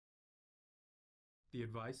The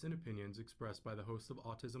advice and opinions expressed by the host of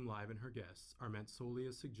Autism Live and her guests are meant solely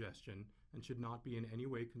as suggestion and should not be in any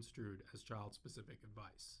way construed as child-specific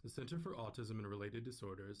advice. The Center for Autism and Related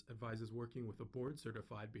Disorders advises working with a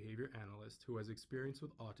board-certified behavior analyst who has experience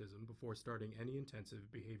with autism before starting any intensive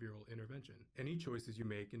behavioral intervention. Any choices you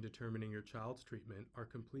make in determining your child's treatment are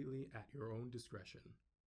completely at your own discretion.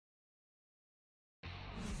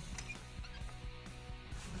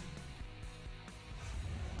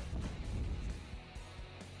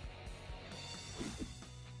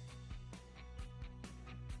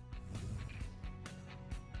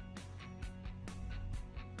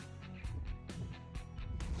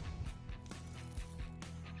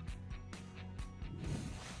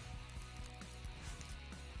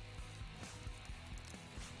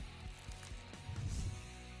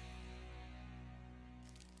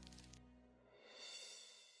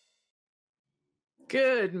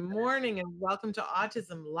 Good morning and welcome to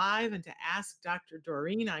Autism Live and to Ask Dr.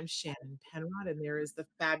 Doreen. I'm Shannon Penrod and there is the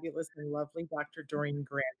fabulous and lovely Dr. Doreen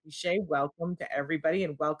Granpeesheh. Welcome to everybody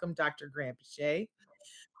and welcome Dr. Granpeesheh.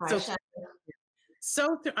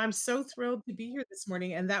 I'm so thrilled to be here this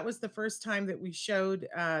morning, and that was the first time that we showed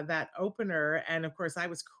that opener, and of course I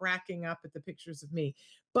was cracking up at the pictures of me.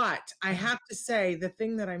 But I have to say, the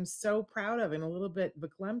thing that I'm so proud of and a little bit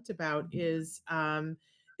verklempt about is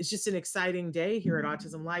it's just an exciting day here at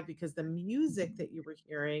Autism Live, because the music that you were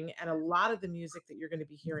hearing and a lot of the music that you're going to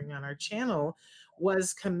be hearing on our channel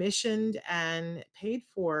was commissioned and paid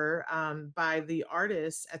for by the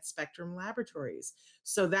artists at Spectrum Laboratories.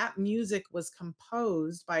 So that music was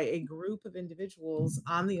composed by a group of individuals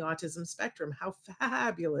on the autism spectrum. How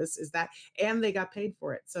fabulous is that? And they got paid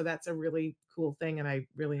for it. So that's a really cool thing. And I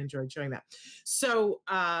really enjoyed showing that. So,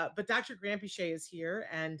 but Dr. Granpeesheh is here,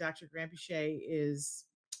 and Dr. Granpeesheh is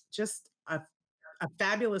just a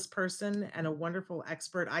fabulous person and a wonderful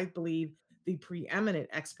expert. I believe the preeminent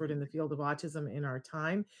expert in the field of autism in our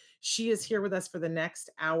time. She is here with us for the next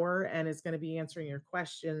hour and is going to be answering your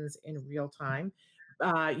questions in real time.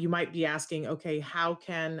 You might be asking, okay, how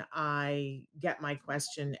can I get my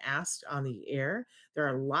question asked on the air? There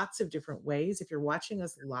are lots of different ways. If you're watching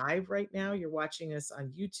us live right now, you're watching us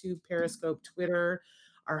on YouTube, Periscope, Twitter,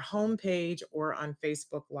 our homepage, or on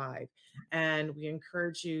Facebook Live. And we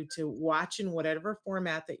encourage you to watch in whatever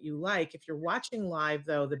format that you like. If you're watching live,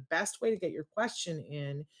 though, the best way to get your question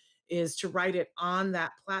in is to write it on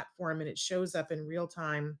that platform, and it shows up in real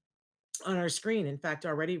time on our screen. In fact,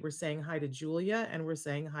 already we're saying hi to Julia and we're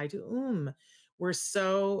saying hi to We're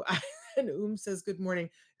so, and says, good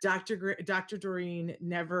morning. Dr. Doreen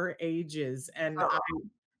never ages. And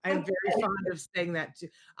I'm very fond of saying that too.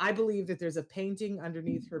 I believe that there's a painting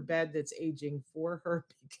underneath her bed that's aging for her,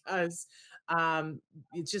 because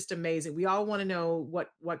it's just amazing. We all want to know what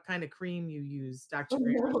kind of cream you use, Dr.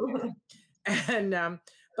 Grant. And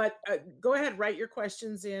but go ahead, write your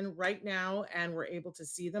questions in right now, and we're able to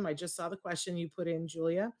see them. I just saw the question you put in,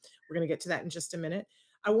 Julia. We're going to get to that in just a minute.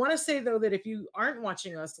 I want to say, though, that if you aren't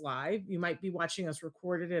watching us live, you might be watching us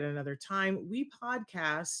recorded at another time. We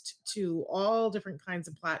podcast to all different kinds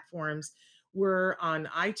of platforms. We're on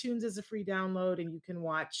iTunes as a free download, and you can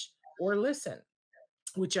watch or listen,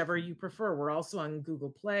 whichever you prefer. We're also on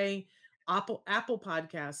Google Play, Apple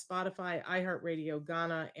Podcasts, Spotify, iHeartRadio,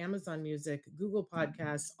 Ghana, Amazon Music, Google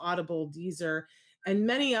Podcasts, Audible, Deezer, and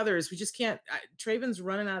many others. We just can't, Traven's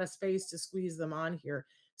running out of space to squeeze them on here.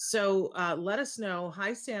 So let us know.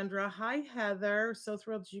 Hi, Sandra. Hi, Heather. So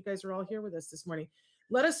thrilled that you guys are all here with us this morning.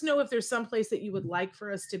 Let us know if there's some place that you would like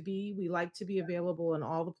for us to be. We like to be available in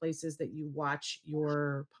all the places that you watch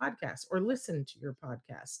your podcast or listen to your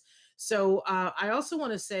podcast. So I also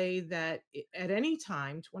want to say that at any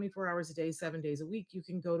time, 24 hours a day, 7 days a week, you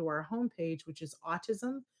can go to our homepage, which is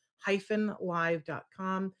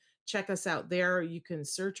autism-live.com. Check us out there. You can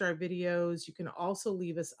search our videos. You can also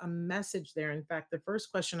leave us a message there. In fact, the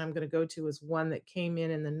first question I'm going to go to is one that came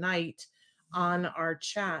in the night on our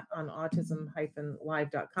chat on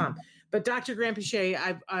autism-live.com. But Dr.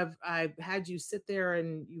 Granpeesheh, I've had you sit there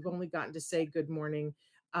and you've only gotten to say good morning.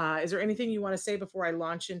 Is there anything you want to say before I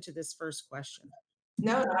launch into this first question?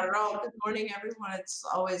 No, not at all. Good morning, everyone. It's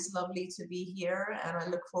always lovely to be here, and I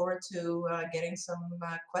look forward to getting some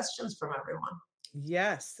questions from everyone.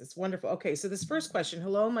 Yes, it's wonderful. Okay, so this first question.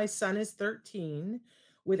 Hello, my son is 13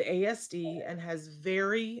 with ASD and has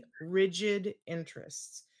very rigid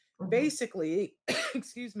interests. Basically,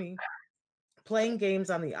 excuse me, playing games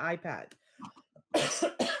on the iPad.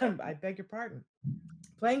 I beg your pardon.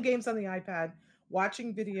 Playing games on the iPad,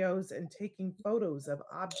 watching videos, and taking photos of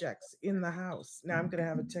objects in the house. Now I'm going to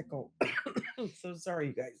have a tickle. I'm so sorry,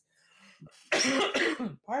 you guys.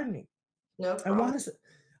 Pardon me. No problem.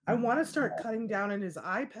 I want to start cutting down on his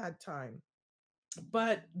iPad time.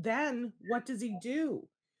 But then what does he do?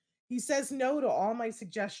 He says no to all my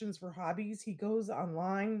suggestions for hobbies. He goes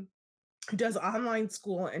online, does online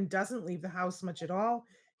school, and doesn't leave the house much at all.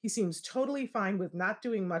 He seems totally fine with not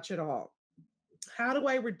doing much at all. How do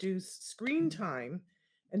I reduce screen time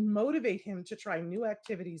and motivate him to try new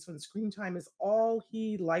activities when screen time is all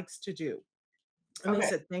he likes to do? And they Okay.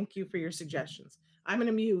 said, thank you for your suggestions. I'm going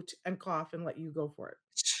to mute and cough and let you go for it.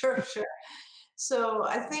 Sure, sure. So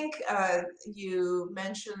I think you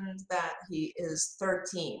mentioned that he is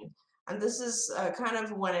 13, and this is kind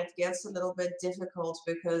of when it gets a little bit difficult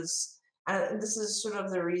because this is sort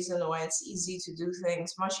of the reason why it's easy to do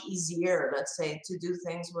things, much easier, let's say, to do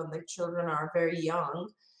things when the children are very young,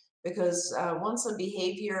 because once a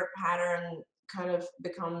behavior pattern kind of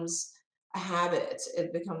becomes a habit,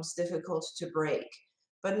 it becomes difficult to break.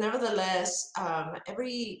 But nevertheless,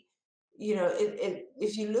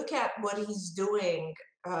 if you look at what he's doing,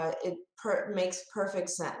 makes perfect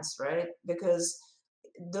sense, right? Because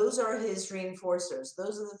those are his reinforcers.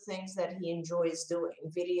 Those are the things that he enjoys doing: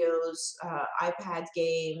 videos, iPad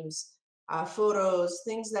games, photos,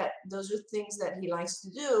 those are things that he likes to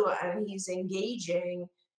do, and he's engaging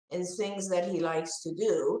in things that he likes to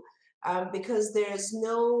do. Because there's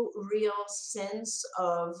no real sense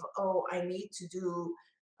of, oh, I need to do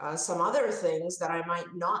some other things that I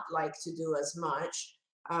might not like to do as much.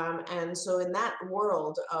 And so, in that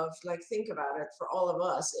world of, like, think about it, for all of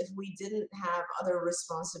us, if we didn't have other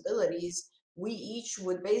responsibilities, we each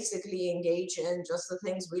would basically engage in just the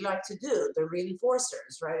things we like to do, the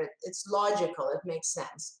reinforcers, right? It's logical, it makes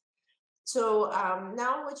sense. So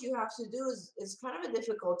now what you have to do is kind of a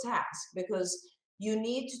difficult task, because you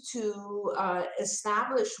need to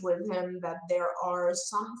establish with him that there are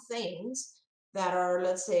some things that are,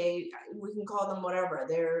 let's say, we can call them whatever.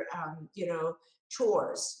 They're,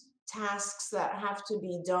 chores, tasks that have to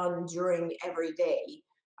be done during every day,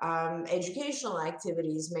 educational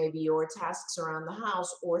activities maybe, or tasks around the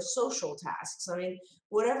house, or social tasks. I mean,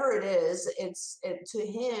 whatever it is, to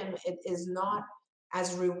him, it is not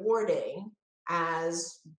as rewarding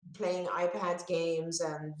as playing iPad games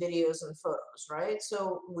and videos and photos, right?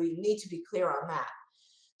 So we need to be clear on that.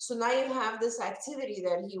 So now you have this activity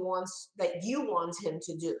that you want him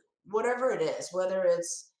to do, whatever it is, whether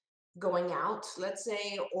it's going out, let's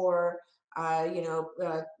say, or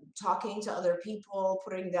talking to other people,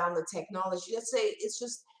 putting down the technology. Let's say it's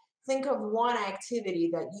just, think of one activity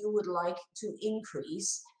that you would like to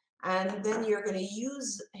increase, and then you're going to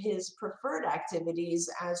use his preferred activities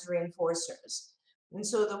as reinforcers. And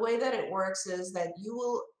so the way that it works is that you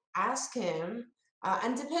will ask him,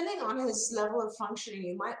 and depending on his level of functioning,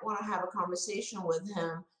 you might want to have a conversation with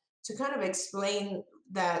him to kind of explain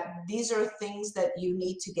that these are things that you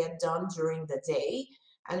need to get done during the day,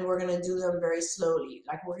 and we're going to do them very slowly.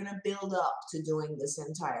 Like, we're going to build up to doing this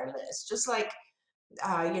entire list, just like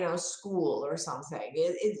school or something.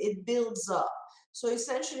 It builds up. So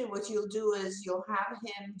essentially, what you'll do is you'll have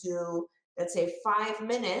him do, let's say, 5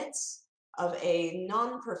 minutes of a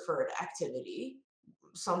non-preferred activity,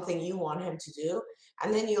 something you want him to do,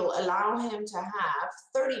 and then you'll allow him to have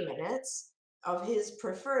 30 minutes of his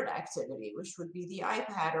preferred activity, which would be the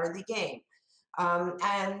iPad or the game.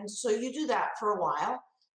 And so you do that for a while,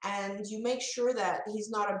 and you make sure that he's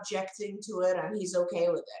not objecting to it and he's okay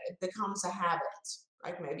with it. It becomes a habit,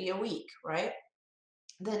 like maybe a week, right?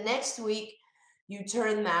 The next week, you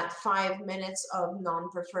turn that 5 minutes of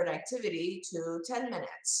non-preferred activity to 10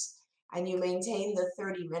 minutes, and you maintain the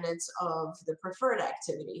 30 minutes of the preferred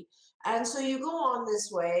activity. And so you go on this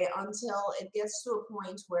way until it gets to a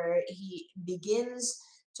point where he begins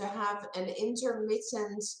to have an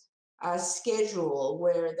intermittent schedule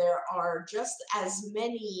where there are just as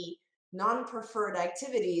many non-preferred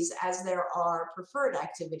activities as there are preferred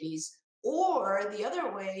activities. Or the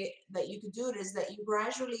other way that you could do it is that you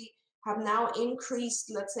gradually have now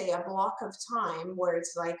increased, let's say, a block of time where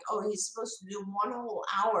it's like, oh, he's supposed to do 1 whole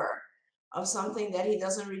hour of something that he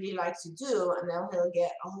doesn't really like to do, and then he'll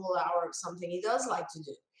get a whole hour of something he does like to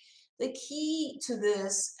do. The key to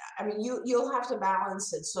this, I mean, you'll have to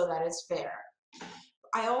balance it so that it's fair.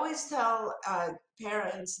 I always tell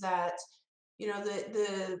parents that,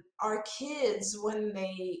 our kids, when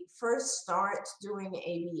they first start doing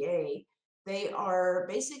ABA, they are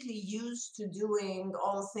basically used to doing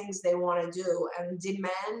all the things they want to do, and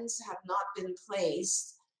demands have not been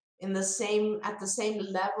placed at the same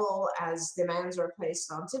level as demands are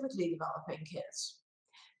placed on typically developing kids.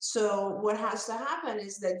 So what has to happen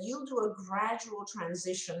is that you'll do a gradual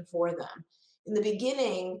transition for them. In the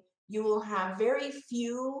beginning, you will have very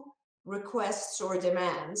few requests or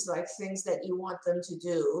demands, like things that you want them to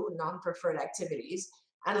do, non-preferred activities,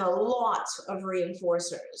 and a lot of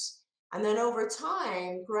reinforcers. And then over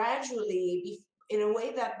time, gradually, in a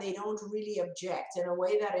way that they don't really object, in a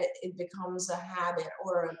way that it becomes a habit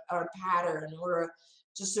or a pattern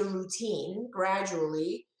just a routine,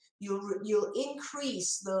 gradually, you'll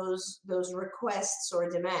increase those requests or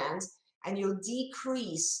demands, and you'll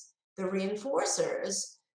decrease the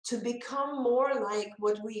reinforcers to become more like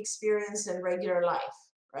what we experience in regular life,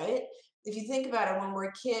 right? If you think about it, when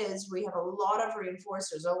we're kids, we have a lot of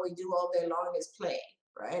reinforcers. All we do all day long is play,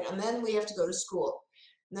 right? And then we have to go to school.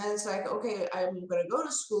 And then it's like, okay, I'm going to go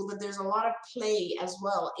to school, but there's a lot of play as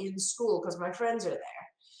well in school because my friends are there.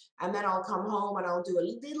 And then I'll come home and I'll do a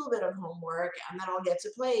little bit of homework and then I'll get to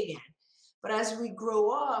play again. But as we grow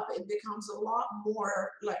up, it becomes a lot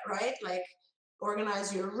more like, right? Like,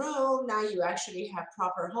 organize your room. Now you actually have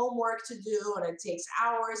proper homework to do, and it takes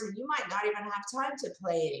hours, and you might not even have time to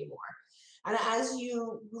play anymore. And as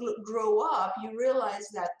you grow up, you realize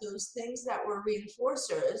that those things that were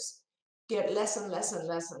reinforcers get less and less and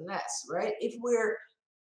less and less, right? If we're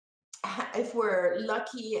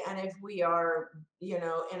lucky and if we are, in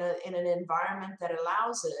an environment that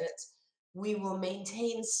allows it, we will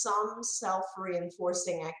maintain some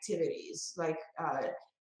self-reinforcing activities. Like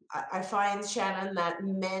I find, Shannon, that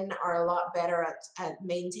men are a lot better at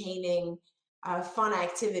maintaining fun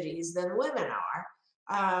activities than women are.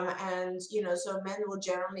 And, so men will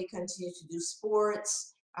generally continue to do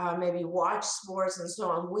sports, maybe watch sports and so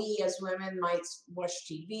on. We as women might watch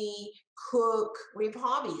TV, cook, we have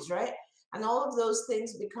hobbies, right? And all of those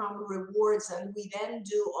things become rewards. And we then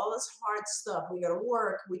do all this hard stuff. We go to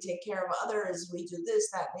work, we take care of others, we do this,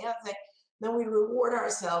 that, and the other thing. Then we reward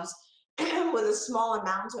ourselves with a small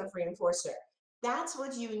amount of reinforcer. That's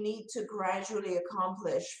what you need to gradually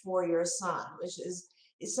accomplish for your son, which is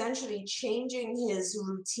essentially changing his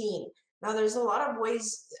routine. Now, there's a lot of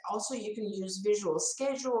ways also you can use visual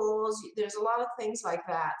schedules. There's a lot of things like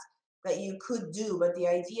that that you could do, but the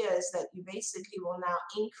idea is that you basically will now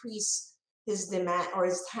increase his demand or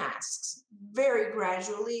his tasks very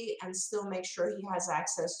gradually and still make sure he has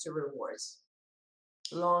access to rewards.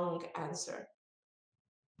 Long answer.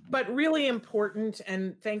 But really important,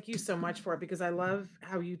 and thank you so much for it, because I love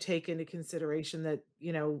how you take into consideration that,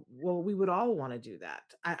 well, we would all want to do that.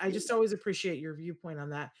 I just always appreciate your viewpoint on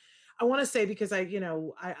that. I want to say, because I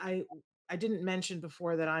didn't mention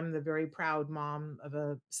before that I'm the very proud mom of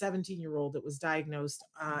a 17-year-old that was diagnosed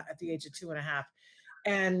at the age of 2.5.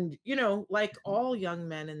 And, like all young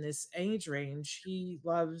men in this age range, he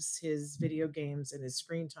loves his video games and his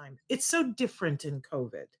screen time. It's so different in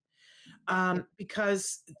COVID,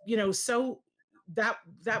 because so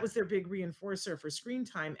that was their big reinforcer for screen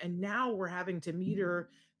time, and now we're having to meter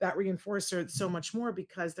that reinforcer so much more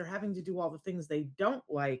because they're having to do all the things they don't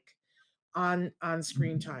like on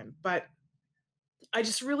screen time. But I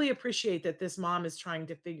just really appreciate that this mom is trying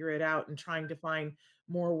to figure it out and trying to find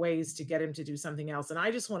more ways to get him to do something else. And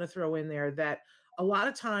I just want to throw in there that a lot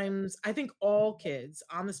of times, I think all kids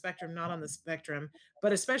on the spectrum, not on the spectrum,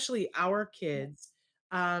 but especially our kids,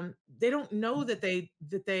 they don't know that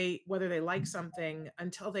they whether they like something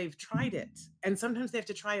until they've tried it. And sometimes they have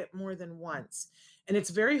to try it more than once. And it's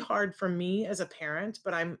very hard for me as a parent,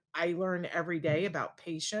 but I learn every day about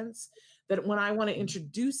patience, that when I want to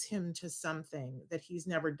introduce him to something that he's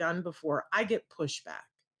never done before, I get pushback.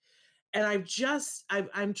 And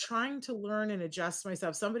I'm trying to learn and adjust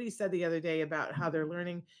myself. Somebody said the other day about how they're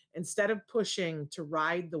learning, instead of pushing, to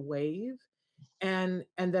ride the wave, and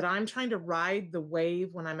that I'm trying to ride the wave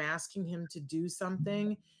when I'm asking him to do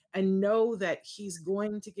something, and know that he's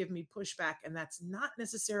going to give me pushback, and that's not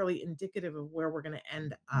necessarily indicative of where we're going to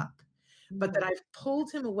end up, but that I've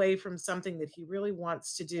pulled him away from something that he really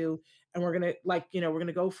wants to do, and we're going to, we're going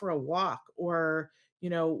to go for a walk, or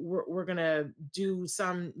we're going to do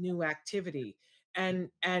some new activity, and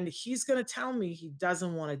he's going to tell me he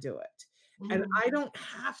doesn't want to do it. And Mhm. I don't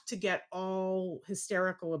have to get all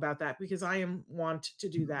hysterical about that, because I am want to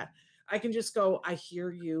do that. I can just go, I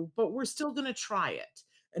hear you, but we're still going to try it.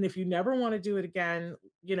 And if you never want to do it again,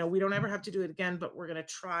 we don't ever have to do it again, but we're going to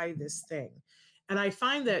try this thing. And I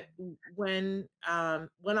find that when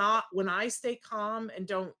I stay calm and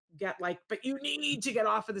don't get like, but you need to get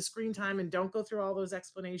off of the screen time, and don't go through all those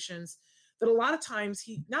explanations, that a lot of times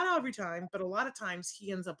not every time, but a lot of times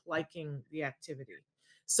he ends up liking the activity.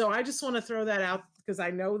 So I just want to throw that out, because I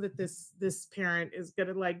know that this parent is going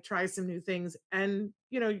to like try some new things, and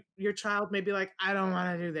your child may be like, I don't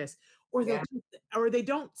want to do this, or Yeah. or they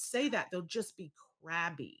don't say that, they'll just be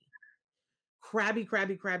crabby. crabby,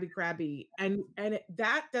 crabby, crabby, crabby.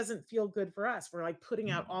 That doesn't feel good for us. We're like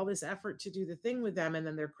putting out all this effort to do the thing with them, and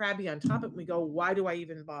then they're crabby on top of it. And we go, why do I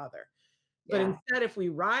even bother? But Yeah. instead, if we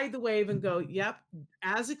ride the wave and go, yep,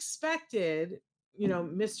 as expected,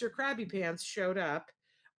 Mr. Krabby Pants showed up.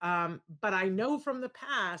 But I know from the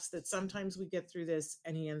past that sometimes we get through this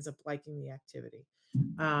and he ends up liking the activity.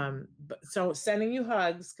 But so sending you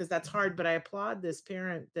hugs, because that's hard, but I applaud this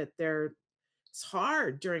parent that it's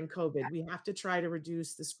hard during COVID. We have to try to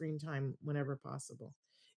reduce the screen time whenever possible,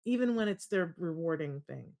 even when it's their rewarding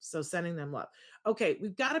thing. So sending them love. Okay,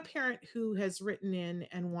 we've got a parent who has written in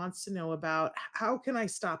and wants to know about how can I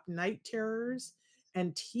stop night terrors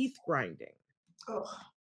and teeth grinding? Oh,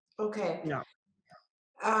 okay. Yeah.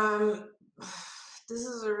 Um, this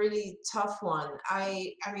is a really tough one.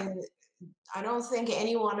 I mean, I don't think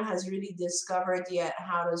anyone has really discovered yet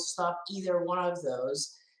how to stop either one of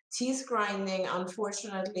those. Teeth grinding,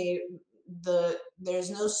 unfortunately, there's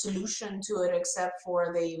no solution to it except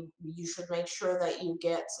for you should make sure that you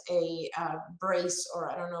get a brace,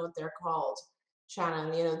 or I don't know what they're called,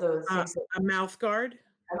 Shannon. You know, the things that A mouth guard.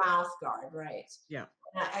 a mouth guard, right? Yeah.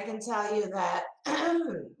 I can tell you that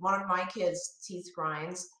one of my kids' teeth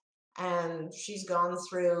grinds, and she's gone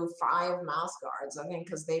through 5 mouth guards, I think,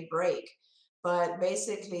 because they break. But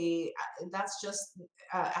basically, that's just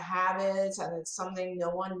a habit, and it's something no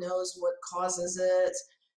one knows what causes it.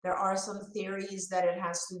 There are some theories that it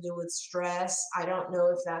has to do with stress. I don't know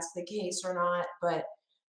if that's the case or not, but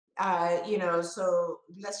so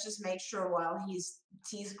let's just make sure while he's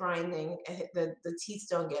teeth grinding, the teeth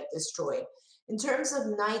don't get destroyed. In terms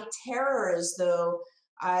of night terrors, though,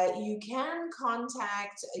 you can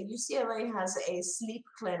contact UCLA has a sleep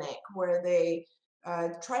clinic where they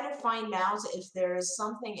try to find out if there is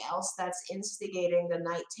something else that's instigating the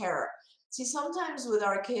night terror. See, sometimes with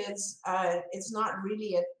our kids, it's not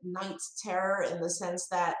really a night terror in the sense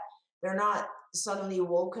that they're not suddenly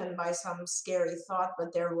woken by some scary thought,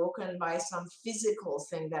 but they're woken by some physical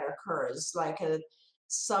thing that occurs, like a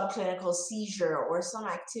subclinical seizure or some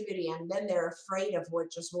activity, and then they're afraid of what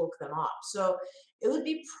just woke them up. So it would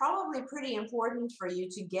be probably pretty important for you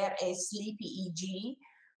to get a sleep EEG,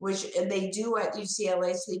 which they do at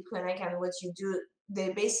UCLA Sleep Clinic, and what you do,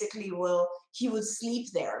 they basically he would sleep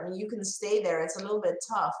there. I mean, you can stay there. It's a little bit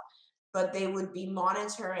tough, but they would be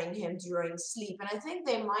monitoring him during sleep. And I think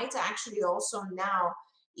they might actually also now,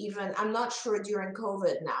 even, I'm not sure during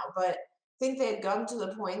COVID now, but I think they had gotten to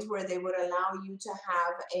the point where they would allow you to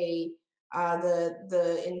have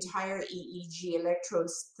the entire EEG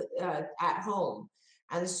electrodes at home.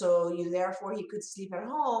 And so therefore he could sleep at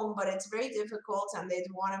home, but it's very difficult, and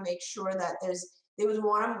they'd want to make sure that they would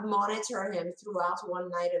want to monitor him throughout one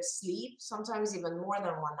night of sleep, sometimes even more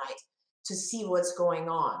than one night, to see what's going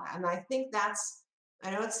on. And I think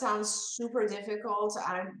I know it sounds super difficult.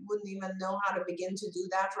 I wouldn't even know how to begin to do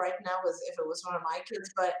that right now if it was one of my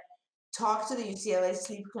kids, but talk to the UCLA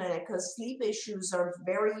Sleep Clinic, because sleep issues are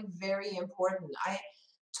very, very important. I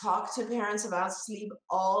talk to parents about sleep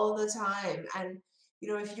all the time. And,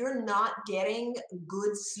 if you're not getting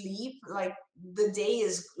good sleep, like the day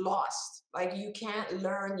is lost. Like you can't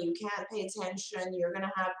learn, you can't pay attention, you're going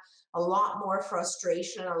to have a lot more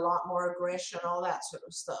frustration, a lot more aggression, all that sort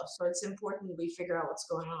of stuff. So it's important we figure out what's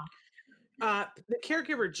going on. The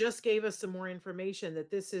caregiver just gave us some more information that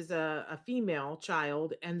this is a female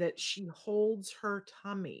child and that she holds her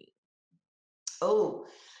tummy. Oh,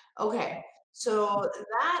 okay. So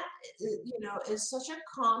that, is such a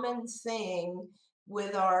common thing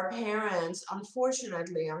with our parents,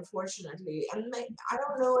 unfortunately. And I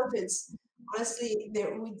don't know if it's honestly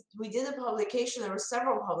there. We did a publication. There were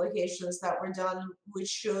several publications that were done which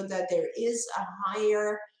showed that there is a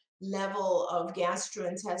higher level of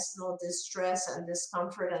gastrointestinal distress and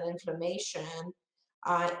discomfort and inflammation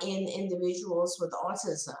in individuals with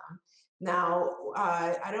autism. Now,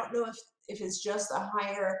 I don't know if it's just a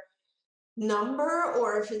higher number,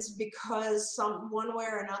 or if it's because one way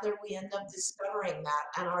or another we end up discovering that,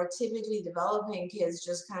 and our typically developing kids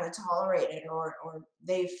just kind of tolerate it, or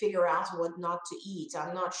they figure out what not to eat.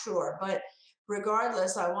 I'm not sure, but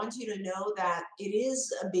regardless, I want you to know that it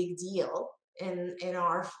is a big deal in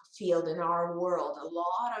our field, in our world. A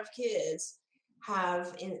lot of kids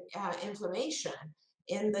have inflammation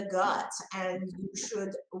in the gut, and you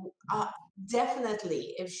should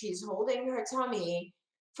definitely, if she's holding her tummy,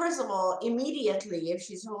 first of all, immediately, if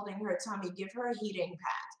she's holding her tummy, give her a heating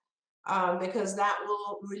pad, because that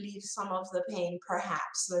will relieve some of the pain,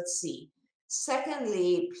 perhaps. Let's see.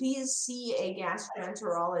 Secondly, please see a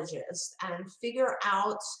gastroenterologist and figure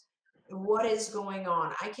out what is going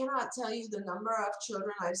on. I cannot tell you the number of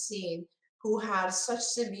children I've seen who have such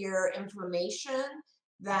severe inflammation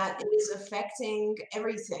that it is affecting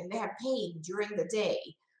everything. They have pain during the day.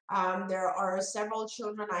 There are several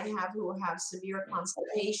children I have who have severe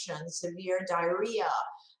constipation, severe diarrhea.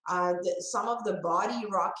 Some of the body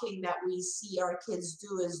rocking that we see our kids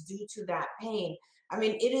do is due to that pain. I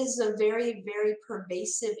mean, it is a very, very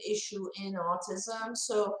pervasive issue in autism.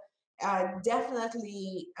 So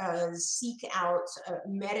definitely seek out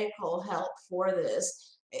medical help for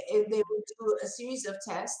this. They will do a series of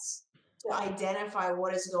tests to identify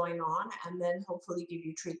what is going on and then hopefully give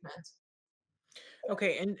you treatment.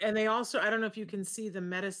 Okay, and they also, I don't know if you can see the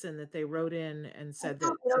medicine that they wrote in and said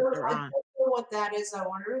that they're I on. don't know what that is. I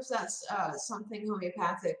wonder if that's something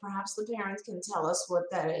homeopathic. Perhaps the parent can tell us what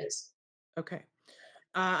that is. Okay.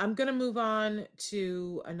 I'm going to move on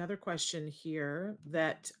to another question here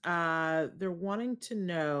that they're wanting to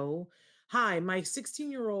know. Hi, my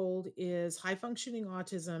 16-year-old is high functioning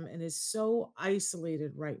autism and is so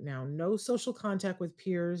isolated right now, no social contact with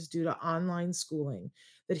peers due to online schooling,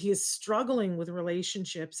 that he is struggling with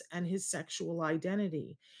relationships and his sexual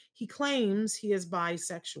identity. He claims he is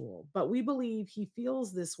bisexual, but we believe he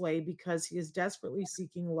feels this way because he is desperately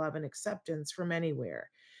seeking love and acceptance from anywhere.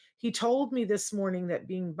 He told me this morning that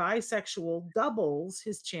being bisexual doubles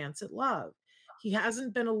his chance at love. He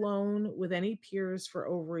hasn't been alone with any peers for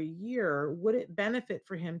over a year. Would it benefit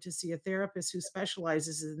for him to see a therapist who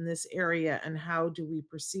specializes in this area, and how do we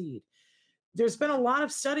proceed? There's been a lot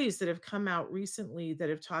of studies that have come out recently that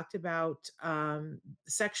have talked about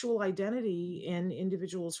sexual identity in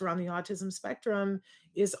individuals who are on the autism spectrum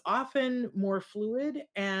is often more fluid,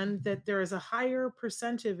 and that there is a higher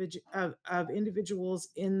percentage of individuals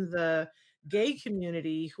in the gay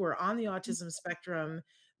community who are on the autism spectrum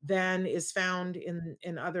than is found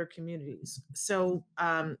in other communities. So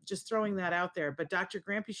just throwing that out there. But Dr.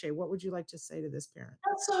 Granpeesheh, what would you like to say to this parent?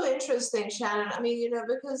 That's so interesting, Shannon. I mean,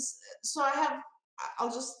 because so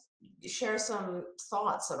I'll just share some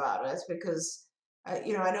thoughts about it because, I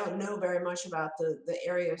don't know very much about the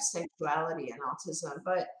area of sexuality and autism,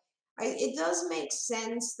 but it does make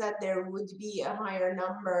sense that there would be a higher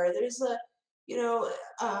number. There's you know,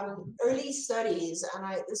 early studies, and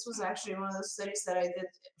this was actually one of the studies that I did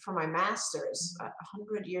for my master's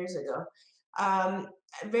 100 years ago. Um,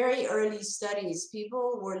 Very early studies,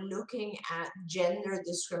 people were looking at gender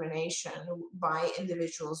discrimination by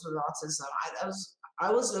individuals with autism.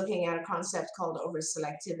 I was looking at a concept called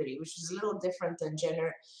over-selectivity, which is a little different than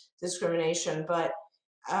gender discrimination, but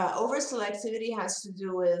over-selectivity has to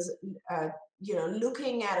do with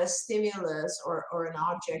looking at a stimulus or an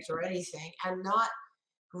object or anything and not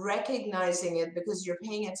recognizing it because you're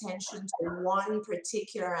paying attention to one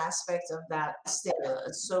particular aspect of that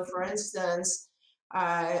stimulus. So, for instance,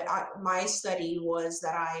 my study was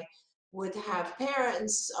that I would have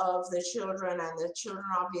parents of the children, and the children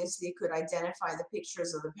obviously could identify the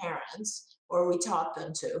pictures of the parents, or we taught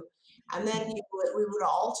them to. And then we would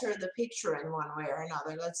alter the picture in one way or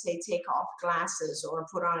another. Let's say take off glasses or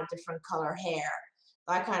put on a different color hair,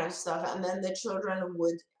 that kind of stuff. And then the children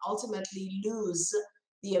would ultimately lose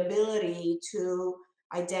the ability to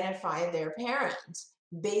identify their parent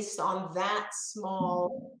based on that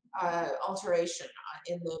small alteration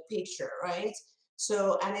in the picture, right?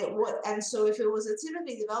 So and it would and so if it was a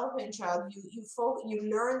typically developing child, you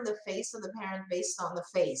learn the face of the parent based on the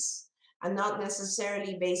face and not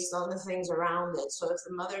necessarily based on the things around it. So if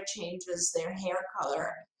the mother changes their hair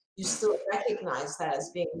color, you still recognize that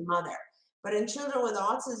as being mother. But in children with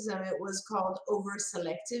autism, it was called over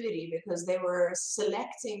selectivity because they were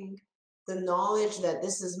selecting the knowledge that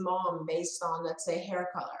this is mom based on, let's say, hair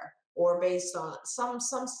color or based on some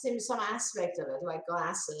aspect of it, like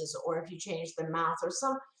glasses, or if you change the mouth, or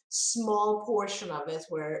some small portion of it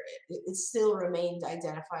where it still remained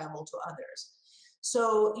identifiable to others.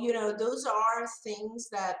 So, those are things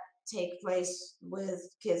that take place with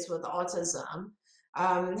kids with autism.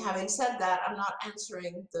 Having said that, I'm not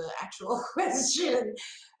answering the actual question.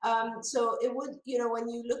 So it would, when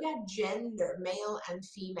you look at gender, male and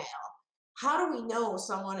female, how do we know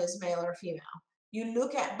someone is male or female? You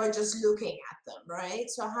look at by just looking at them, right?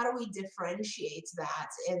 So how do we differentiate that?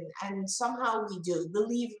 And somehow we do.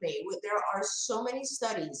 Believe me, there are so many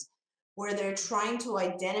studies where they're trying to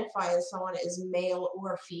identify if someone is male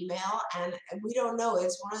or female, and we don't know.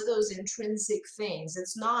 It's one of those intrinsic things.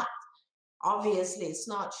 It's not obviously it's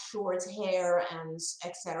not short hair and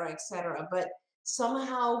et cetera, but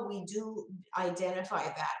somehow we do identify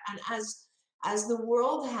that. And as the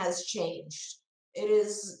world has changed, it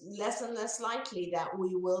is less and less likely that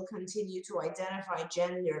we will continue to identify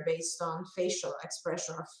gender based on facial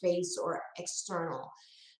expression or face or external.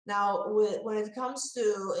 Now, when it comes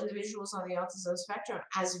to individuals on the autism spectrum,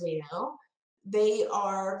 as we know, they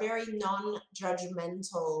are very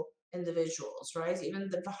non-judgmental individuals, right? Even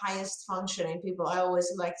the highest functioning people, I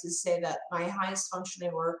always like to say that my highest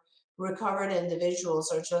functioning or recovered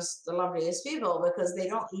individuals are just the loveliest people because they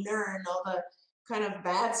don't learn all the kind of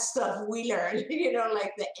bad stuff we learn,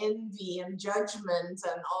 like the envy and judgment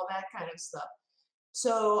and all that kind of stuff.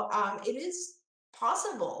 So it is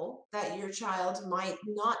possible that your child might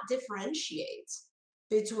not differentiate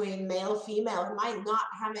between male, female. It might not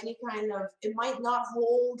have any kind of, it might not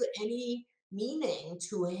hold any meaning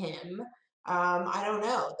to him. I don't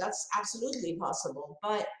know. That's absolutely possible.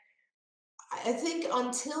 But I think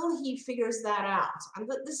until he figures that out, and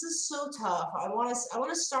this is so tough. I want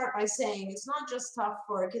to start by saying it's not just tough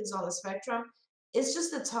for kids on the spectrum. It's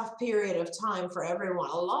just a tough period of time for everyone.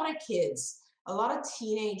 A lot of kids, a lot of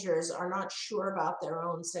teenagers are not sure about their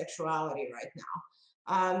own sexuality right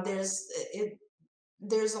now.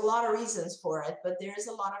 There's a lot of reasons for it, but there's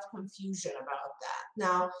a lot of confusion about that.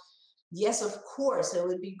 Now, yes, of course, it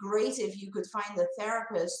would be great if you could find a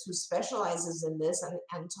therapist who specializes in this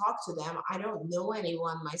and talk to them. I don't know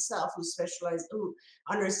anyone myself who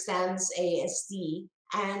understands ASD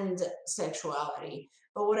and sexuality.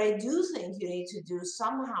 But what I do think you need to do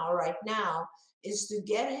somehow right now is to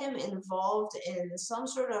get him involved in some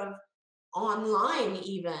sort of online,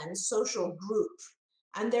 even social group.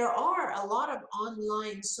 And there are a lot of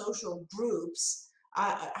online social groups.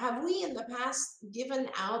 Have we in the past given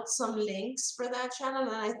out some links for that, channel?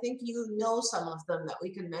 And I think you know some of them that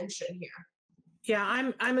we can mention here. Yeah,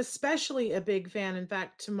 I'm especially a big fan. In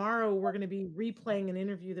fact, tomorrow we're going to be replaying an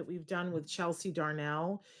interview that we've done with Chelsea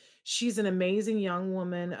Darnell. She's an amazing young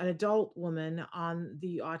woman, an adult woman on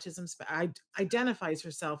the autism identifies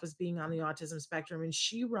herself as being on the autism spectrum, and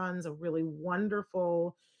she runs a really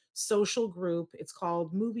wonderful social group. It's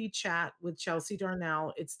called Movie Chat with Chelsea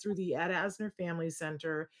Darnell. It's through the Ed Asner Family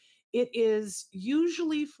Center. It is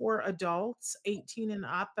usually for adults 18 and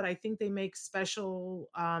up, but I think they make special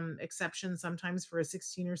exceptions sometimes for a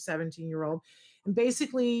 16 or 17-year-old. And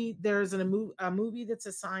basically, there's a movie that's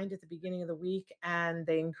assigned at the beginning of the week, and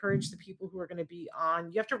they encourage the people who are going to be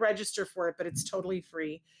on. You have to register for it, but it's totally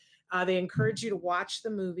free. They encourage you to watch the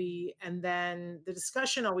movie, and then the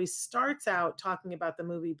discussion always starts out talking about the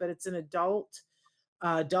movie, but it's an adults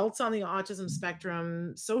on the autism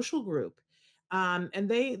spectrum social group. And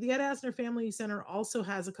the Ed Asner Family Center also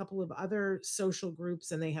has a couple of other social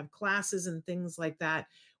groups, and they have classes and things like that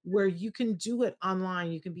where you can do it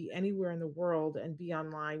online. You can be anywhere in the world and be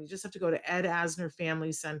online. You just have to go to Ed Asner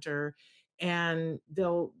Family Center, and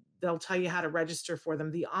they'll tell you how to register for them.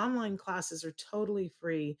 The online classes are totally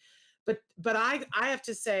free. But I have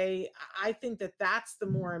to say, I think that that's the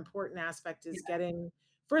more important aspect is getting,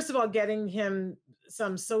 first of all, getting him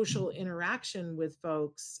some social interaction with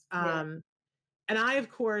folks. And I, of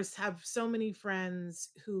course, have so many friends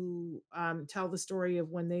who tell the story of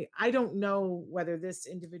when I don't know whether this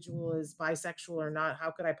individual is bisexual or not.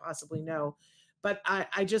 How could I possibly know? But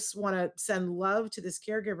I just want to send love to this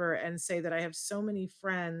caregiver and say that I have so many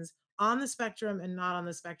friends on the spectrum and not on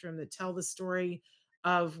the spectrum that tell the story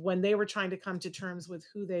of when they were trying to come to terms with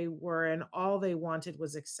who they were, and all they wanted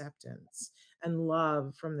was acceptance and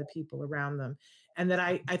love from the people around them. And that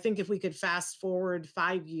I think if we could fast forward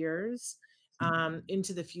 5 years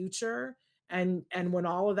into the future, and when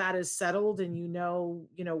all of that is settled, and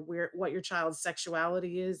what your child's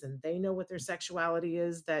sexuality is, and they know what their sexuality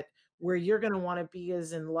is, that where you're going to want to be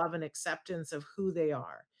is in love and acceptance of who they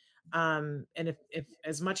are. And if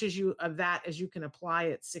as much as you of that as you can apply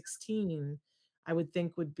at 16, I would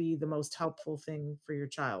think would be the most helpful thing for your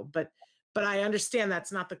child. But I understand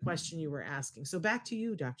that's not the question you were asking. So back to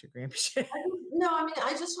you, Dr. Gramsci. No, I mean,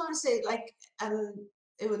 I just want to say,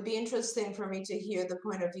 it would be interesting for me to hear the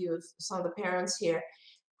point of view of some of the parents here.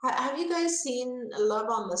 Have you guys seen Love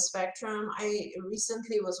on the Spectrum? I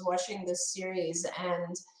recently was watching this series,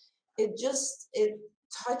 and it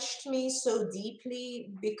touched me so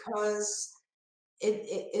deeply because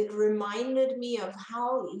it reminded me of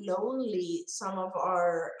how lonely some of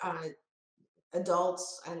our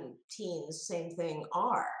adults and teens, same thing,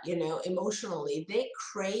 are, emotionally. They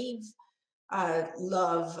crave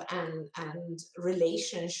love and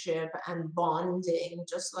relationship and bonding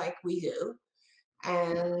just like we do,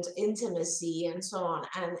 and intimacy and so on.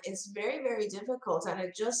 And it's very, very difficult. And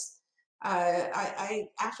it just I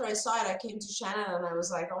after I saw it, I came to Shannon and I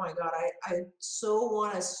was like, oh my God, I so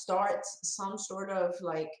want to start some sort of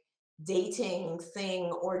like dating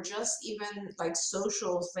thing, or just even like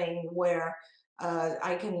social thing where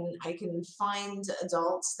I can find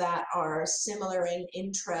adults that are similar in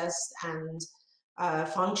interest and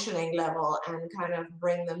functioning level and kind of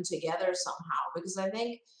bring them together somehow. Because I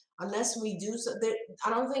think unless we do so, I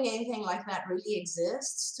don't think anything like that really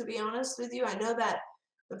exists, to be honest with you. I know that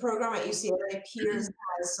the program at UCLA Peers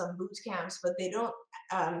has some boot camps, but they don't,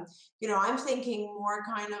 I'm thinking more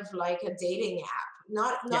kind of like a dating app,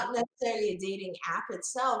 Yeah. not necessarily a dating app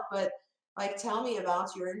itself, but like tell me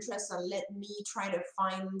about your interests and let me try to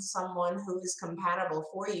find someone who is compatible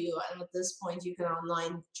for you. And at this point, you can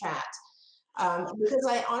online chat. Because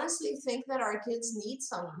I honestly think that our kids need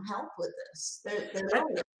some help with this. They're I-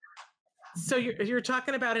 lonely. So you're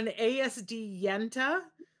talking about an ASD Yenta,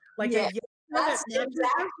 like Yeah, a Yenta that's that matches them?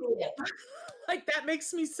 exactly it. Like that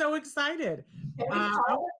makes me so excited. Can we Uh,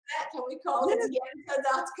 call it that? Can we call it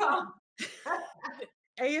yenta.com?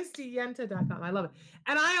 ASDyenta.com. I love it.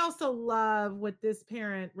 And I also love what this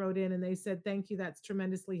parent wrote in, and they said, thank you. That's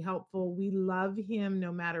tremendously helpful. We love him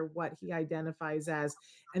no matter what he identifies as.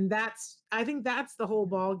 And I think that's the whole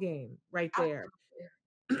ball game right there.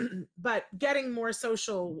 But getting more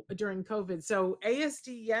social during COVID. So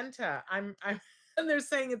ASD Yenta, and they're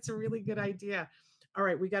saying it's a really good idea. All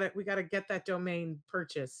right, we gotta get that domain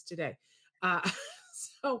purchased today.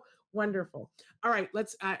 So wonderful. All right,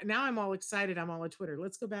 let's now I'm all excited. I'm all at Twitter.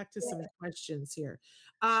 Let's go back to some questions here.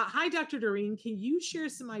 Hi, Dr. Doreen. Can you share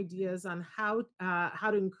some ideas on how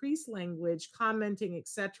to increase language, commenting,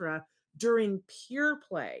 etc. during peer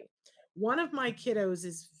play? One of my kiddos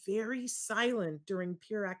is very silent during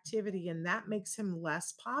peer activity, and that makes him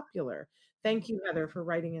less popular. Thank you, Heather, for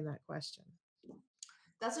writing in that question.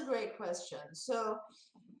 That's a great question. So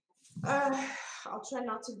I'll try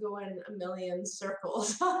not to go in a million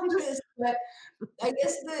circles on this, but I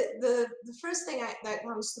guess the first thing that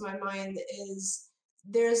comes to my mind is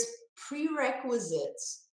there's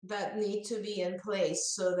prerequisites that need to be in place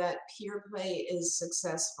so that peer play is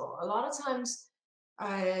successful. A lot of times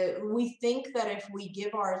we think that if we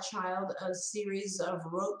give our child a series of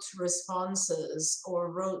rote responses or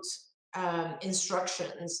rote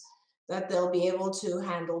instructions, that they'll be able to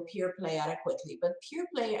handle peer play adequately. But peer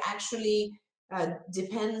play actually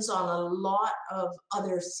depends on a lot of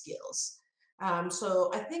other skills. So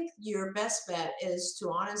I think your best bet is to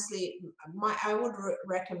honestly, I would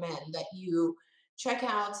recommend that you check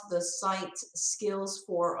out the site Skills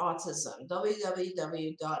for Autism,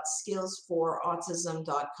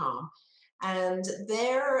 www.skillsforautism.com. And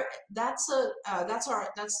there, that's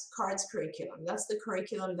CARD's curriculum. That's the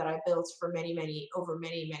curriculum that I built for over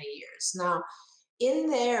many years. Now, in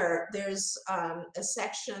there, there's a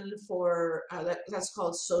section for that's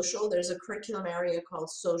called social. There's a curriculum area called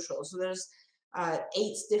social. So there's 8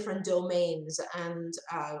 different domains, and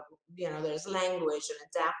there's language and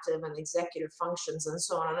adaptive and executive functions and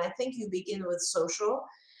so on. And I think you begin with social.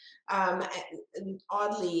 And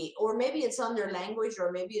oddly, or maybe it's under language,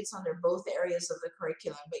 or maybe it's under both areas of the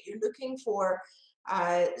curriculum, but you're looking for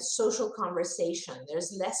social conversation.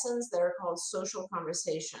 There's lessons that are called social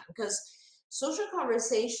conversation, because social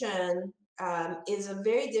conversation is a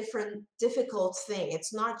very difficult thing.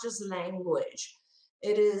 It's not just language.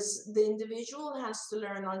 It is the individual has to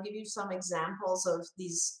learn. I'll give you some examples of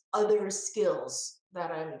these other skills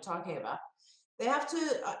that I'm talking about. They have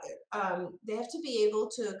to be able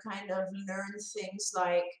to kind of learn things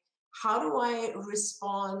like, how do I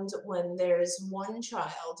respond when there's one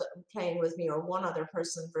child playing with me or one other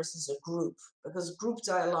person versus a group? Because group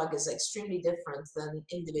dialogue is extremely different than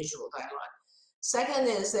individual dialogue. Second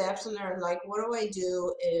is they have to learn, like, what do I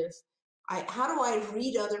do if how do I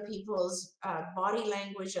read other people's body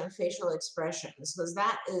language and facial expressions? Because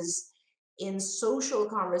that is in social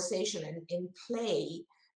conversation and in play.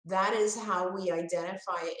 That is how we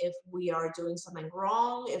identify if we are doing something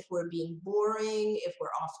wrong, if we're being boring, if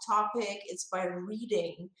we're off topic. It's by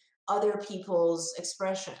reading other people's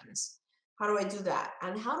expressions. How do I do that?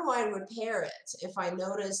 And how do I repair it if I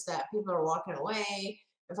notice that people are walking away,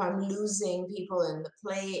 if I'm losing people in the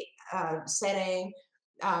play setting,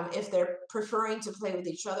 if they're preferring to play with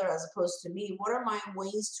each other as opposed to me? What are my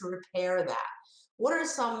ways to repair that? What are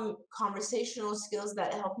some conversational skills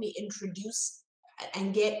that help me introduce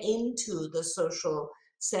and get into the social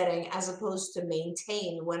setting as opposed to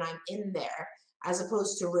maintain when I'm in there, as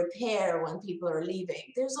opposed to repair when people are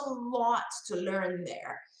leaving? There's a lot to learn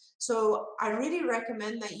there. So I really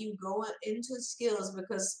recommend that you go into skills,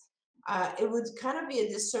 because it would kind of be a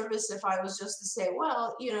disservice if I was just to say,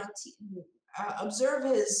 well, observe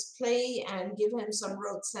his play and give him some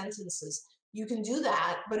rote sentences. You can do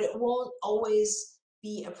that, but it won't always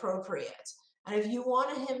be appropriate. And if you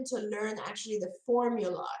want him to learn actually the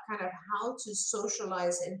formula, kind of how to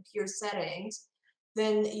socialize in peer settings,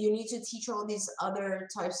 then you need to teach all these other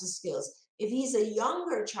types of skills. If he's a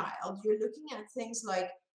younger child, you're looking at things like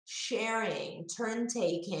sharing, turn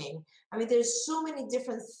taking. I mean, there's so many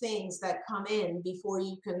different things that come in before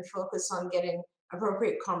you can focus on getting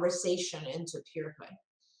appropriate conversation into peer play.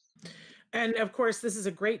 And of course, this is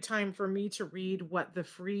a great time for me to read what the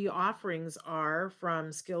free offerings are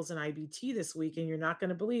from Skills and IBT this week. And you're not going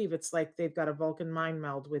to believe it's like they've got a Vulcan mind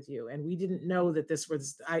meld with you. And we didn't know that this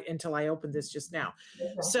was until I opened this just now.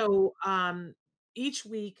 Okay. So each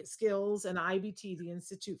week, Skills and IBT, the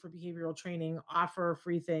Institute for Behavioral Training, offer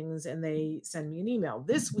free things and they send me an email.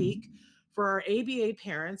 This week, for our ABA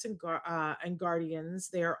parents and guardians,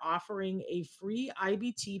 they are offering a free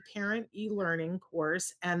IBT parent e-learning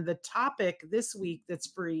course. And the topic this week that's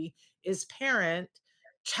free is parent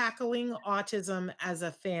tackling autism as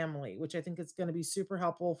a family, which I think is going to be super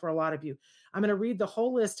helpful for a lot of you. I'm going to read the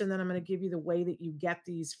whole list and then I'm going to give you the way that you get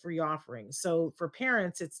these free offerings. So for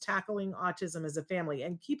parents, it's tackling autism as a family.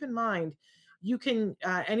 And keep in mind, you can,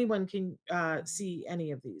 anyone can see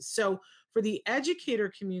any of these. So for the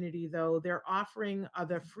educator community, though, they're offering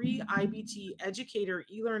the free IBT educator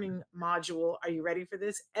e-learning module. Are you ready for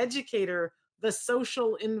this? Educator, the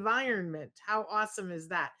social environment. How awesome is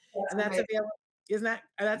that? And that's available.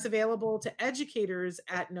 That's available to educators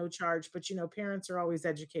at no charge, but parents are always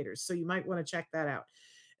educators. So you might want to check that out.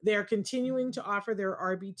 They're continuing to offer their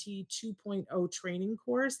RBT 2.0 training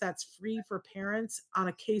course. That's free for parents on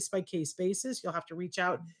a case-by-case basis. You'll have to reach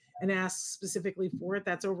out and ask specifically for it.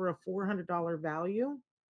 That's over a $400 value.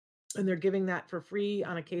 And they're giving that for free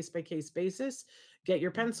on a case-by-case basis. Get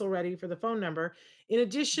your pencil ready for the phone number. In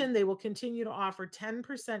addition, they will continue to offer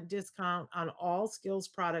 10% discount on all Skills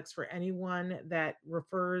products for anyone that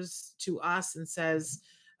refers to us and says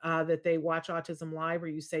that they watch Autism Live, or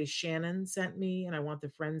you say, Shannon sent me and I want the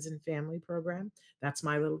Friends and Family program. That's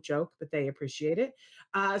my little joke, but they appreciate it.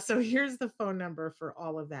 So here's the phone number for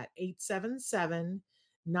all of that: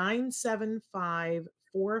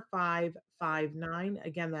 877-975-4559.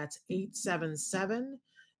 Again, that's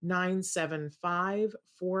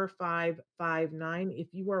 877-975-4559.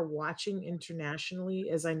 If you are watching internationally,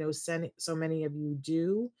 as I know so many of you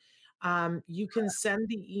do, you can send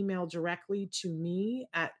the email directly to me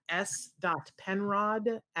at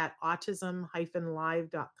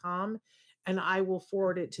s.penrod@autism-live.com, and I will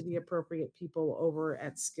forward it to the appropriate people over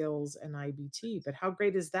at Skills and IBT. But how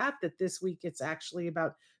great is that this week it's actually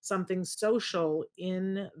about something social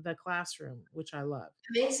in the classroom, which I love.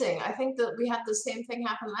 Amazing. I think that we had the same thing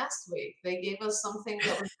happen last week. They gave us something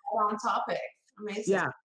that was right on topic. Amazing. Yeah,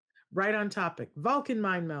 right on topic. Vulcan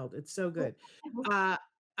mind meld. It's so good.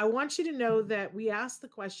 I want you to know that we asked the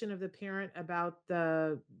question of the parent about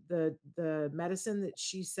the medicine that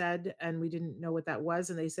she said, and we didn't know what that was.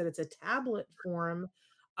 And they said it's a tablet form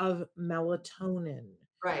of melatonin.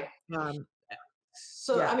 Right.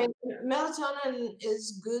 So, Yeah. I mean, melatonin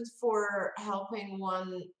is good for helping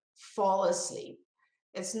one fall asleep.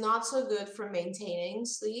 It's not so good for maintaining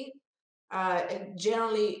sleep. It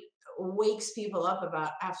generally wakes people up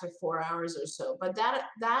about after 4 hours or so. But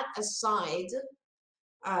that aside,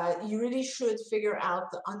 you really should figure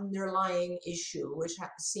out the underlying issue, which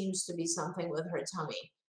seems to be something with her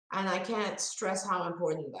tummy. And I can't stress how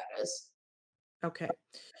important that is. Okay.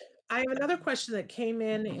 I have another question that came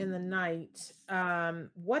in the night.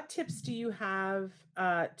 What tips do you have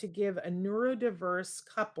to give a neurodiverse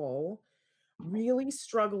couple really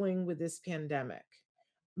struggling with this pandemic?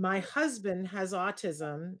 My husband has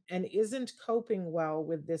autism and isn't coping well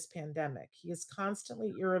with this pandemic. He is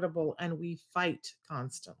constantly irritable and we fight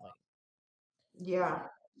constantly. Yeah.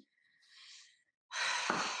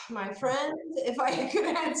 My friend, if I could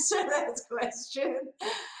answer that question,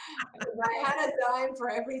 if I had a dime for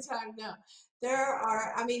every time, no.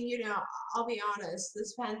 I mean, I'll be honest,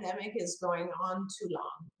 this pandemic is going on too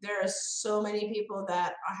long. There are so many people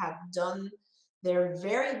that have done their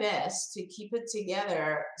very best to keep it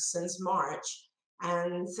together since March,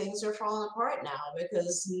 and things are falling apart now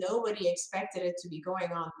because nobody expected it to be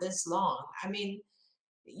going on this long. I mean,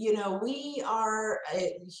 we are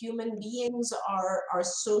human beings are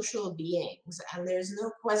social beings, and there's no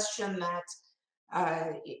question that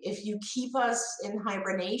if you keep us in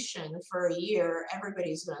hibernation for a year,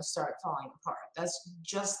 everybody's going to start falling apart. That's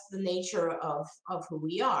just the nature of who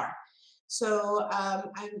we are. So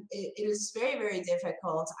it is very, very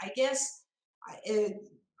difficult. I guess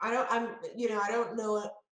I don't know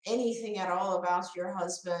anything at all about your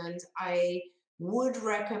husband. I would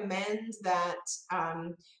recommend that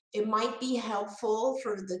it might be helpful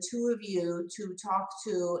for the two of you to talk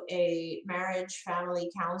to a marriage family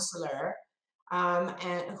counselor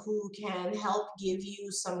and who can help give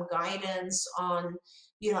you some guidance on,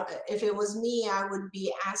 if it was me, I would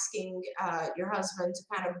be asking your husband to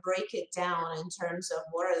kind of break it down in terms of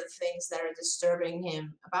what are the things that are disturbing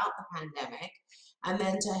him about the pandemic, and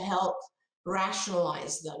then to help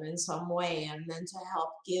rationalize them in some way, and then to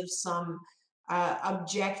help give some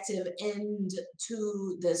objective end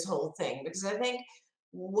to this whole thing. Because I think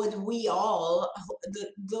what we all,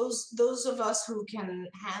 those of us who can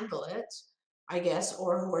handle it, I guess,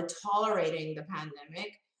 or who are tolerating the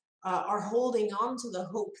pandemic, are holding on to the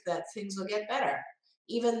hope that things will get better,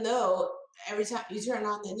 even though every time you turn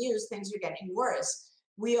on the news, things are getting worse.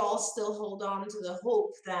 We all still hold on to the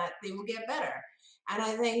hope that they will get better. And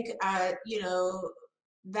I think,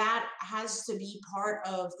 that has to be part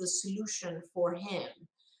of the solution for him,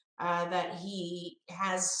 that he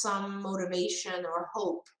has some motivation or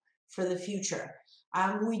hope for the future.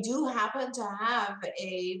 We do happen to have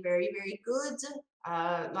a very, very good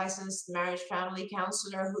licensed marriage family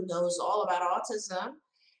counselor who knows all about autism,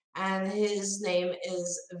 and his name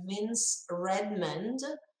is Vince Redmond.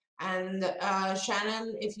 And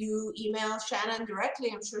Shannon, if you email Shannon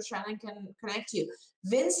directly, I'm sure Shannon can connect you.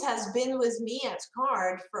 Vince has been with me at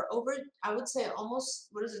CARD for over, I would say,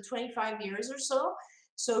 almost, 25 years or so.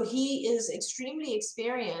 So he is extremely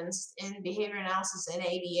experienced in behavior analysis and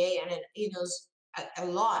ABA, and he knows a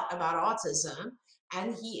lot about autism,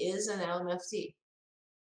 and he is an LMFT.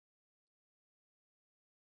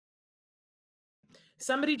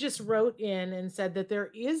 Somebody just wrote in and said that there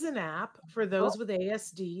is an app for those with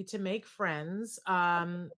ASD to make friends,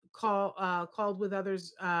 called with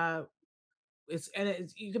others.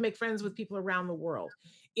 You can make friends with people around the world.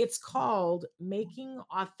 It's called Making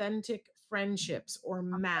Authentic Friendships, or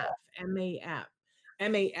MAF,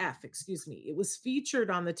 MAF, excuse me. It was featured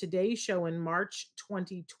on the Today Show in March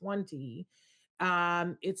 2020.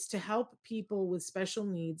 It's to help people with special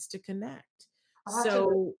needs to connect.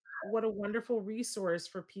 So what a wonderful resource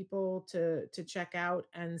for people to check out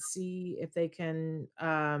and see if they can.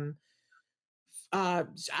 I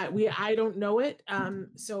don't know it,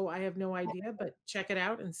 so I have no idea, but check it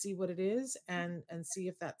out and see what it is, and see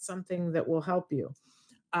if that's something that will help you.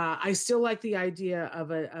 I still like the idea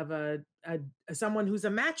of a someone who's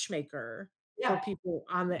a matchmaker for people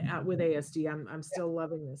on the with ASD. I'm still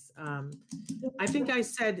loving this. I think I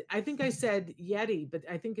said Yeti, but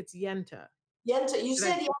I think it's Yenta. Yenta, you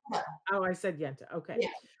said Yenta. Oh, I said Yenta. Okay.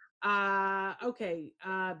 Yeah. Okay.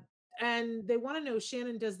 And they want to know,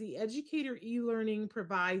 Shannon, does the Educator e-learning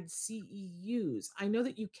provide CEUs? I know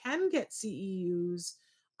that you can get CEUs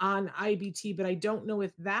on IBT, but I don't know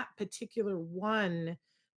if that particular one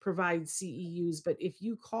provides CEUs. But if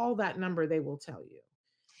you call that number, they will tell you.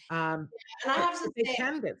 And I have to say, they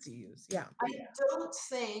can get CEUs. Yeah.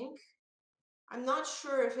 I'm not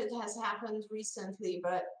sure if it has happened recently,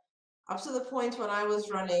 but up to the point when I was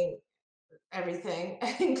running everything,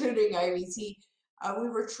 including IBT, we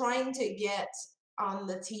were trying to get on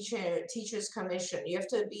the teachers commission. You have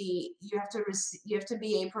to be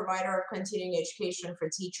a provider of continuing education for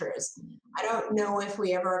teachers. I don't know if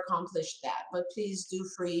we ever accomplished that, but please feel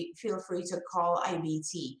free to call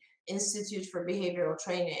IBT, Institute for Behavioral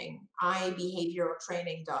Training,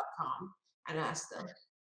 ibehavioraltraining.com, and ask them.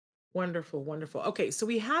 Wonderful, wonderful. Okay, so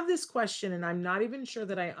we have this question, and I'm not even sure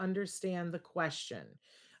that I understand the question.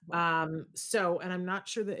 And I'm not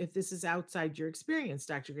sure that if this is outside your experience,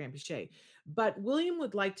 Dr. Granpeesheh, but William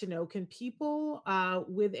would like to know, can people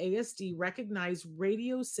with ASD recognize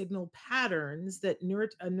radio signal patterns that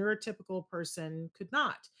a neurotypical person could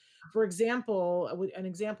not? For example, an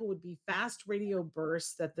example would be fast radio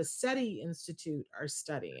bursts that the SETI Institute are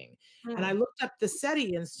studying. And I looked up the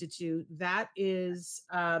SETI Institute. That is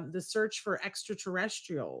the Search for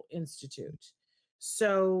Extraterrestrial Institute.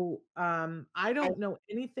 So I don't know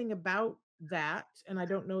anything about that, and I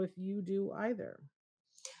don't know if you do either.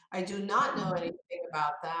 I do not know anything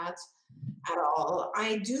about that at all.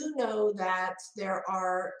 I do know that there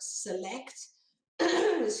are select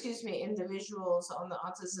individuals on the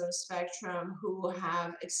autism spectrum who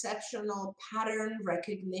have exceptional pattern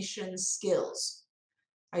recognition skills.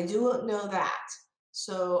 I do know that.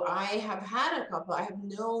 So I have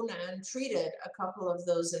known and treated a couple of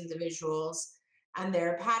those individuals, and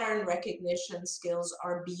their pattern recognition skills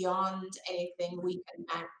are beyond anything we can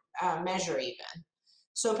measure even.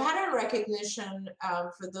 So pattern recognition,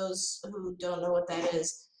 for those who don't know what that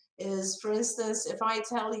is, for instance, if I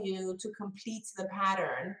tell you to complete the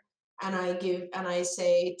pattern and I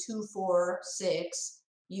say 2, 4, 6,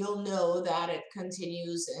 you'll know that it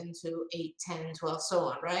continues into 8, 10, 12, so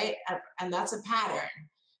on, right? And that's a pattern.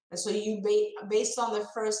 And so based on the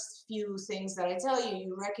first few things that I tell you,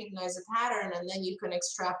 you recognize a pattern and then you can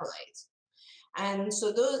extrapolate. And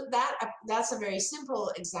so that's a very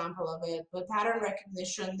simple example of it. But pattern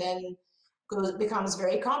recognition then becomes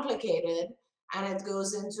very complicated, and it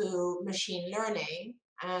goes into machine learning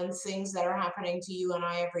and things that are happening to you and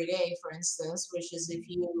I every day, for instance, which is if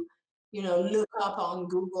you look up on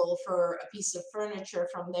Google for a piece of furniture,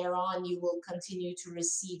 from there on, you will continue to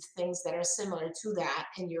receive things that are similar to that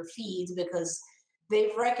in your feed because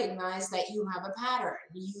they've recognized that you have a pattern.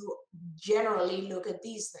 You generally look at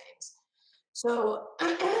these things. So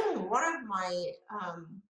one of my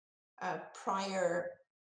prior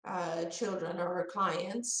children or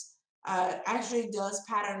clients actually does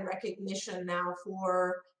pattern recognition now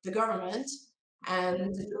for the government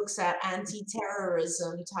and looks at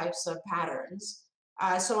anti-terrorism types of patterns.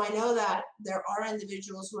 So I know that there are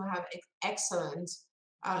individuals who have excellent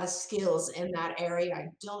skills in that area. I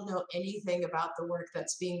don't know anything about the work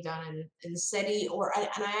that's being done in SETI,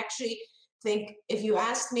 and I actually think if you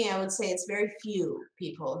asked me, I would say it's very few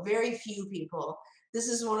people, very few people. This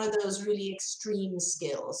is one of those really extreme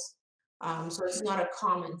skills. So it's not a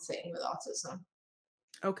common thing with autism.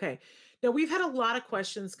 Okay. Now we've had a lot of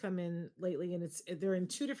questions come in lately, and they're in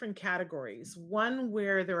two different categories. One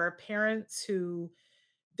where there are parents who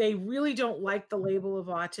they really don't like the label of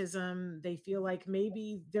autism. They feel like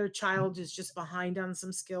maybe their child is just behind on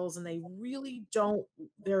some skills and they really don't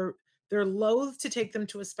they're loath to take them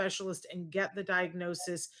to a specialist and get the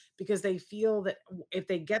diagnosis because they feel that if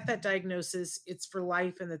they get that diagnosis, it's for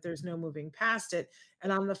life and that there's no moving past it.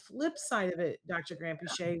 And on the flip side of it, Dr.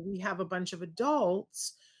 Granpeesheh, we have a bunch of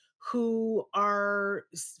adults who are,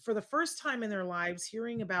 for the first time in their lives,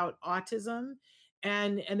 hearing about autism,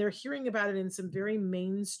 and they're hearing about it in some very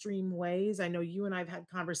mainstream ways. I know you and I've had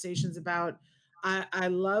conversations about I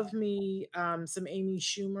love me some Amy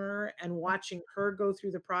Schumer and watching her go through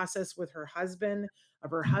the process with her husband, of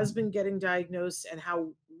her husband getting diagnosed, and how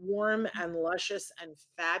warm and luscious and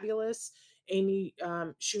fabulous Amy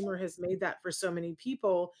Schumer has made that for so many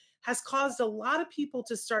people, has caused a lot of people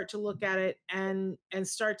to start to look at it and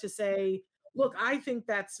start to say, look, I think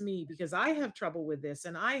that's me because I have trouble with this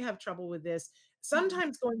and I have trouble with this.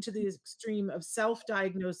 Sometimes going to the extreme of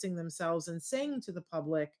self-diagnosing themselves and saying to the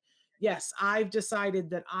public, yes, I've decided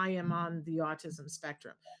that I am on the autism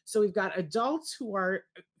spectrum. So we've got adults who are,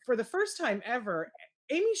 for the first time ever,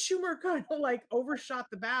 Amy Schumer kind of like overshot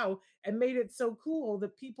the bow and made it so cool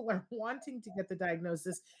that people are wanting to get the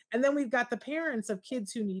diagnosis. And then we've got the parents of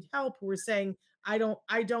kids who need help who are saying, I don't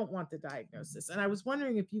want the diagnosis. And I was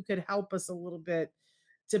wondering if you could help us a little bit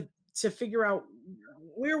to figure out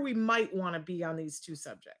where we might want to be on these two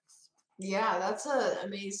subjects. Yeah, that's an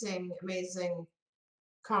amazing, amazing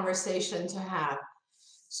conversation to have.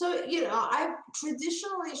 So, I've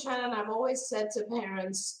traditionally, Shannon, I've always said to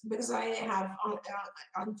parents, because I have,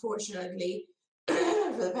 unfortunately,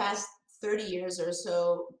 for the past 30 years or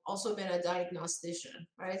so, also been a diagnostician,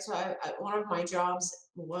 right? So one of my jobs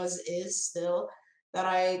is still that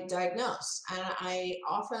I diagnose. And I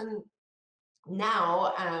often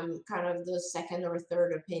now am kind of the second or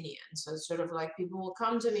third opinion. So it's sort of like people will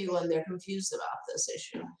come to me when they're confused about this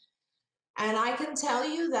issue. And I can tell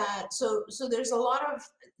you that, so there's a lot of,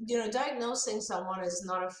 diagnosing someone is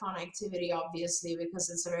not a fun activity, obviously, because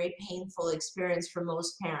it's a very painful experience for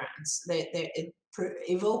most parents. It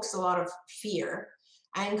evokes a lot of fear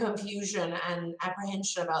and confusion and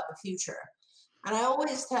apprehension about the future. And I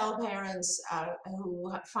always tell parents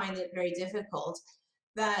who find it very difficult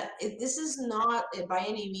that this is not by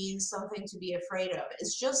any means something to be afraid of.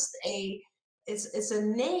 It's just it's a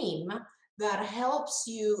name that helps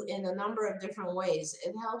you in a number of different ways.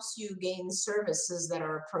 It helps you gain services that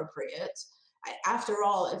are appropriate. After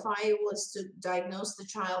all, if I was to diagnose the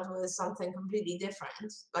child with something completely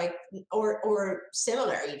different, like or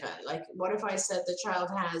similar even, like what if I said the child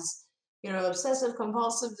has, obsessive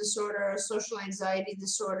compulsive disorder, social anxiety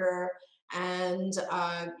disorder, and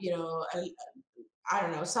I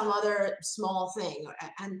don't know, some other small thing,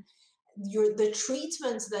 and the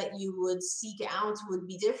treatments that you would seek out would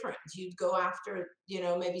be different. You'd go after,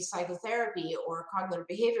 maybe psychotherapy or cognitive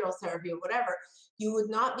behavioral therapy or whatever. You would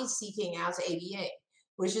not be seeking out ABA,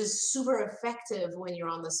 which is super effective when you're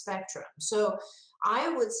on the spectrum. So I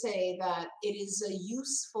would say that it is a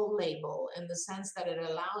useful label in the sense that it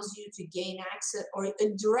allows you to gain access, or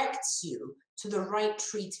it directs you to the right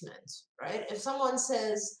treatment, right? If someone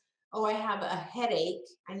says, oh, I have a headache,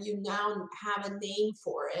 and you now have a name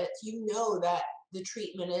for it, you know that the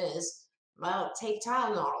treatment is, well, take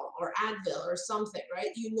Tylenol or Advil or something, right?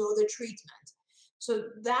 You know the treatment. So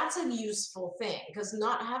that's a useful thing because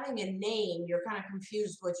not having a name, you're kind of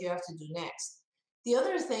confused what you have to do next. The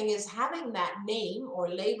other thing is having that name or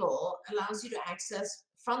label allows you to access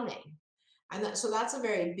funding. And so that's a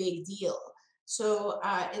very big deal. So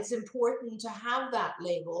it's important to have that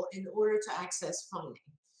label in order to access funding.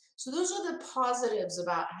 So those are the positives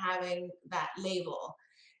about having that label.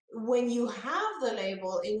 When you have the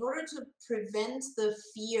label, in order to prevent the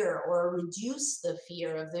fear or reduce the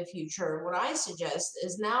fear of the future, what I suggest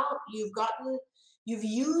is now you've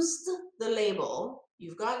used the label,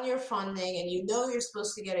 you've gotten your funding, and you know you're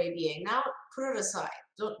supposed to get ABA. Now put it aside.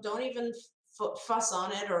 Don't even fuss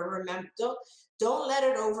on it or remember. Don't let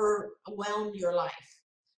it overwhelm your life.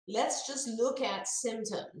 Let's just look at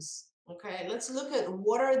symptoms. Okay, let's look at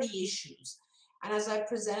what are the issues. And as I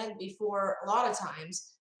presented before, a lot of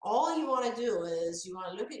times, all you want to do is you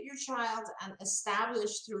want to look at your child and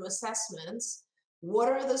establish through assessments what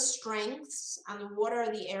are the strengths and what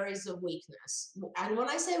are the areas of weakness. And when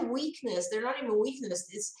I say weakness, they're not even weakness,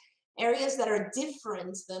 it's areas that are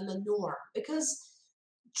different than the norm. Because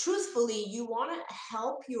truthfully, you want to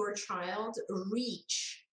help your child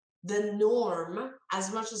reach the norm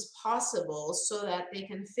as much as possible so that they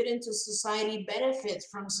can fit into society, benefit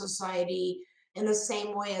from society in the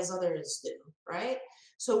same way as others do, right?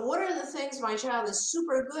 So what are the things my child is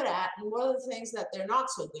super good at and what are the things that they're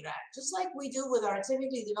not so good at? Just like we do with our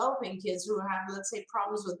typically developing kids who have, let's say,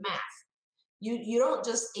 problems with math. You don't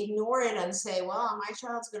just ignore it and say, well, my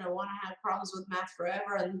child's going to want to have problems with math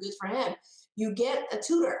forever and good for him. You get a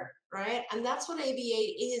tutor, right? And that's what ABA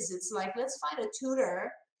is. It's like, let's find a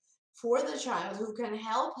tutor for the child who can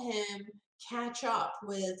help him catch up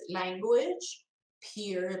with language,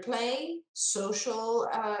 peer play, social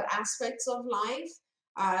aspects of life.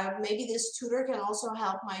 Maybe this tutor can also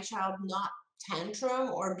help my child not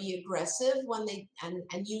tantrum or be aggressive when they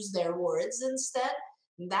and use their words instead.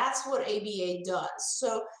 That's what ABA does.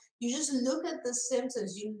 So you just look at the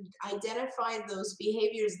symptoms, you identify those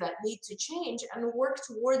behaviors that need to change and work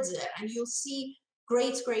towards it, and you'll see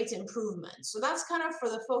great improvement. So that's kind of for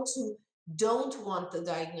the folks who don't want the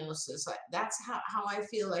diagnosis. That's how I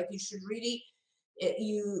feel like you should really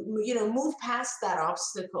move past that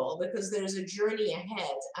obstacle because there's a journey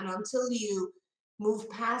ahead. And until you move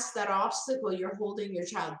past that obstacle, you're holding your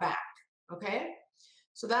child back. Okay?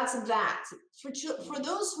 So that's that. For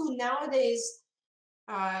those who nowadays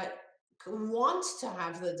want to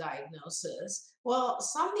have the diagnosis, well,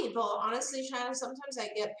 some people, honestly, Shannon, sometimes I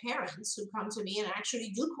get parents who come to me and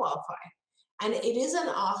actually do qualify. And it is an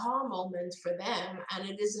aha moment for them. And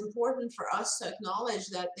it is important for us to acknowledge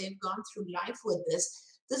that they've gone through life with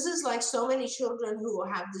this. This is like so many children who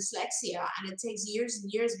have dyslexia, and it takes years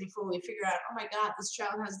and years before we figure out, oh my God, this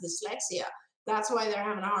child has dyslexia. That's why they're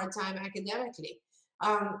having a hard time academically.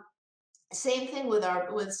 Same thing with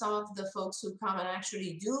some of the folks who come and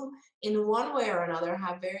actually do in one way or another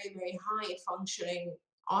have very high functioning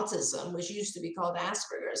autism, which used to be called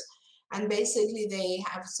Asperger's, and basically they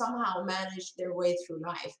have somehow managed their way through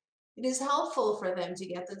life. It is helpful for them to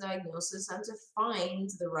get the diagnosis and to find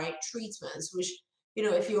the right treatments, which,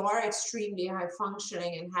 if you are extremely high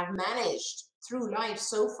functioning and have managed through life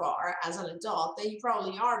so far as an adult, then you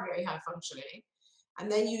probably are very high functioning. And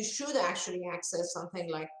then you should actually access something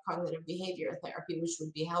like cognitive behavior therapy, which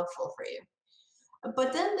would be helpful for you.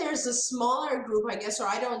 But then there's a smaller group, I guess, or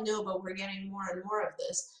I don't know, but we're getting more and more of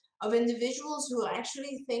this, of individuals who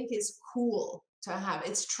actually think it's cool to have,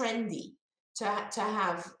 it's trendy to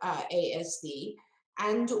have ASD,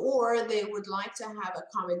 and or they would like to have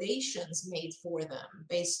accommodations made for them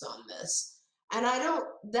based on this. And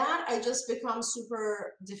I just become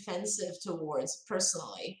super defensive towards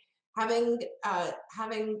personally. Having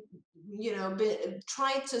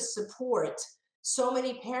tried to support so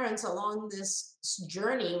many parents along this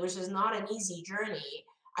journey, which is not an easy journey,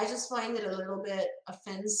 I just find it a little bit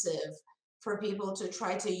offensive for people to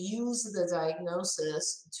try to use the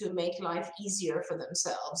diagnosis to make life easier for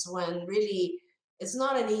themselves when really it's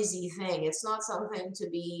not an easy thing. It's not something to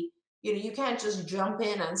be, you can't just jump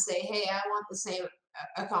in and say, hey, I want the same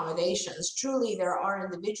accommodations. Truly, there are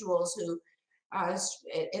individuals who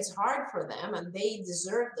it's hard for them and they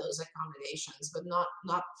deserve those accommodations, but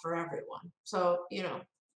not for everyone. So,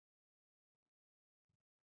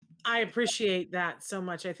 I appreciate that so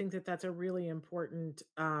much. I think that that's a really important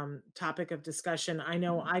topic of discussion. I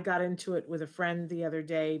know I got into it with a friend the other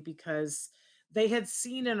day because they had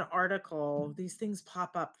seen an article. These things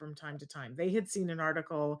pop up from time to time. They had seen an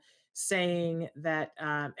article saying that,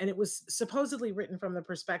 and it was supposedly written from the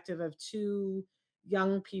perspective of two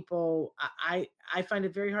young people. I find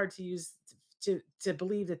it very hard to use to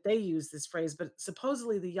believe that they use this phrase, but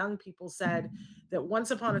supposedly the young people said that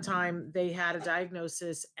once upon a time they had a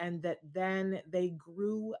diagnosis and that then they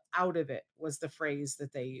grew out of it, was the phrase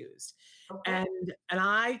that they used. Okay. And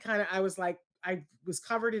I was like, I was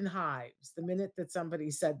covered in hives the minute that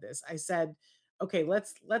somebody said this. I said, okay,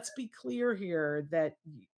 let's be clear here that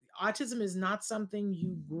autism is not something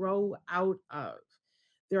you grow out of.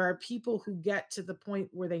 There are people who get to the point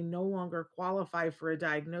where they no longer qualify for a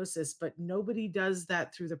diagnosis, but nobody does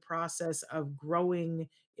that through the process of growing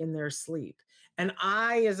in their sleep. And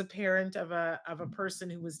I, as a parent of a person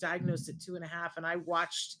who was diagnosed at 2.5, and I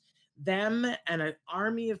watched them and an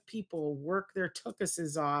army of people work their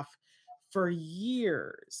tuchuses off for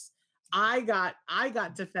years. I got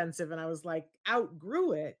defensive and I was like,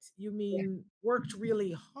 outgrew it? You Yeah. mean worked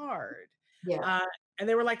really hard? Yeah. Uh, and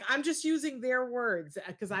they were like, I'm just using their words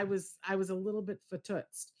because I was a little bit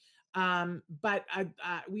fatutzed. But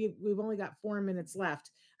we've only got 4 minutes left.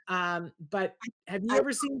 But have you I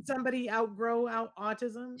ever seen somebody outgrow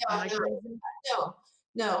autism? Am no, I no, crazy? no,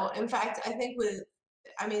 no. In fact, I think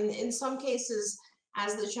I mean, in some cases,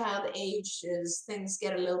 as the child ages, things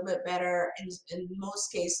get a little bit better. In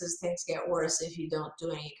most cases, things get worse if you don't do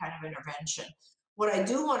any kind of intervention. What I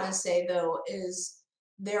do want to say, though, is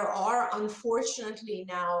there are unfortunately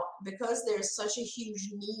now, because there's such a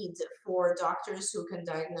huge need for doctors who can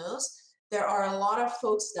diagnose, there are a lot of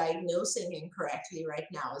folks diagnosing incorrectly right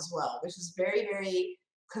now as well, which is very, very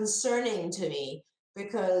concerning to me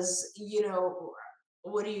because,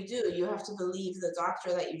 what do? You have to believe the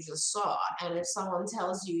doctor that you just saw. And if someone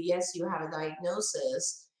tells you, yes, you have a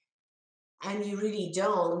diagnosis, and you really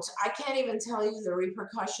don't, I can't even tell you the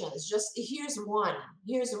repercussions. Just here's one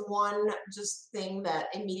just thing that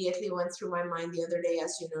immediately went through my mind the other day.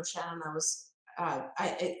 As you know, Shannon,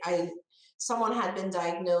 someone had been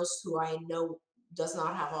diagnosed who I know does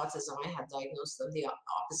not have autism. I had diagnosed them the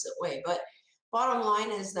opposite way. But bottom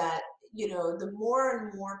line is that, the more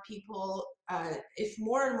and more people, if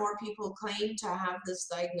more and more people claim to have this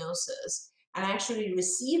diagnosis and actually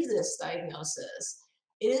receive this diagnosis,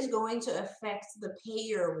 it is going to affect the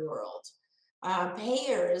payer world.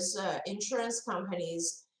 Payers, insurance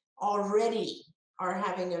companies already are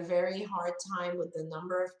having a very hard time with the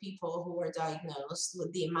number of people who are diagnosed,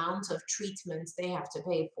 with the amount of treatments they have to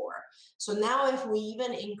pay for. So now, if we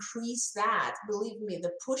even increase that, believe me,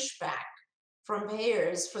 the pushback from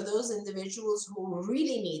payers for those individuals who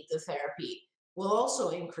really need the therapy will also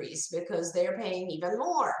increase because they're paying even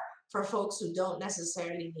more for folks who don't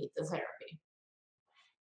necessarily need the therapy.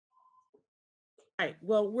 Right.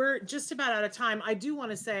 Well, we're just about out of time. I do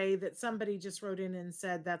want to say that somebody just wrote in and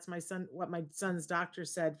said that's my son, what my son's doctor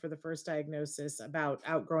said for the first diagnosis about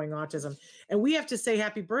outgrowing autism. And we have to say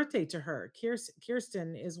happy birthday to her.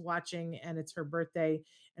 Kirsten is watching and it's her birthday,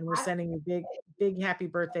 and we're sending you big, big happy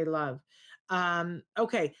birthday love.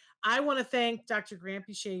 Okay. I want to thank Dr.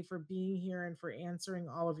 Granpeesheh for being here and for answering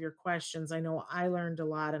all of your questions. I know I learned a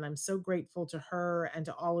lot, and I'm so grateful to her and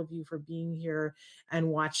to all of you for being here and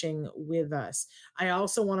watching with us. I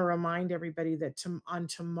also want to remind everybody that on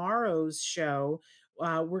tomorrow's show,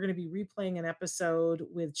 we're going to be replaying an episode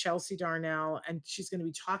with Chelsea Darnell, and she's going to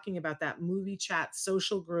be talking about that movie chat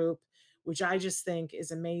social group, which I just think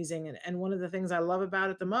is amazing. And one of the things I love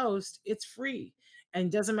about it the most, it's free. And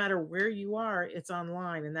doesn't matter where you are, it's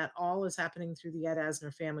online. And that all is happening through the Ed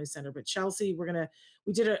Asner Family Center. But Chelsea,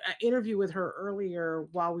 we did an interview with her earlier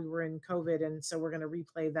while we were in COVID. And so we're going to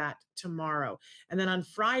replay that tomorrow. And then on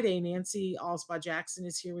Friday, Nancy Allspaw Jackson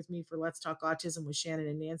is here with me for Let's Talk Autism with Shannon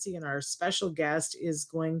and Nancy. And our special guest is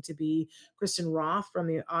going to be Kristen Roth from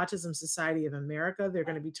the Autism Society of America. They're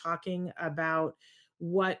going to be talking about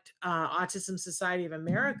what Autism Society of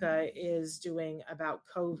America is doing about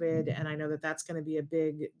COVID. And I know that that's going to be a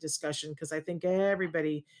big discussion because I think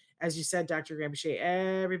everybody, as you said, Dr. Granpeesheh,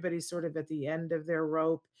 everybody's sort of at the end of their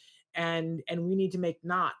rope, and we need to make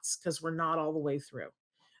knots because we're not all the way through.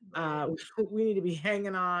 We need to be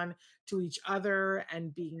hanging on to each other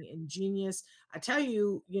and being ingenious. I tell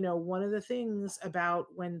you, one of the things about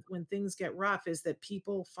when things get rough is that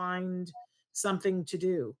people find something to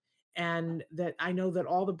do. And that I know that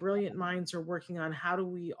all the brilliant minds are working on how do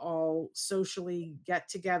we all socially get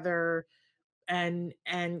together and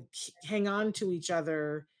hang on to each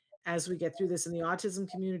other as we get through this. And the autism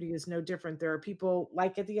community is no different. There are people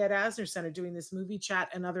like at the Ed Asner Center doing this movie chat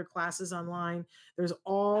and other classes online. There's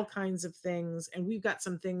all kinds of things, and we've got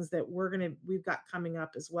some things that we've got coming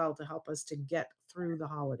up as well to help us to get through the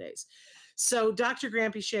holidays. So Dr.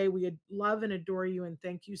 Granpeesheh, we love and adore you, and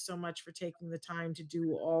thank you so much for taking the time to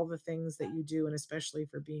do all the things that you do, and especially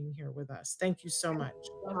for being here with us. Thank you so much. Thank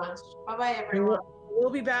you so much. Bye-bye, everyone. We'll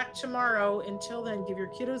be back tomorrow. Until then, give your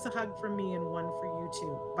kiddos a hug from me and one for you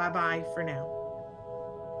too. Bye-bye for now.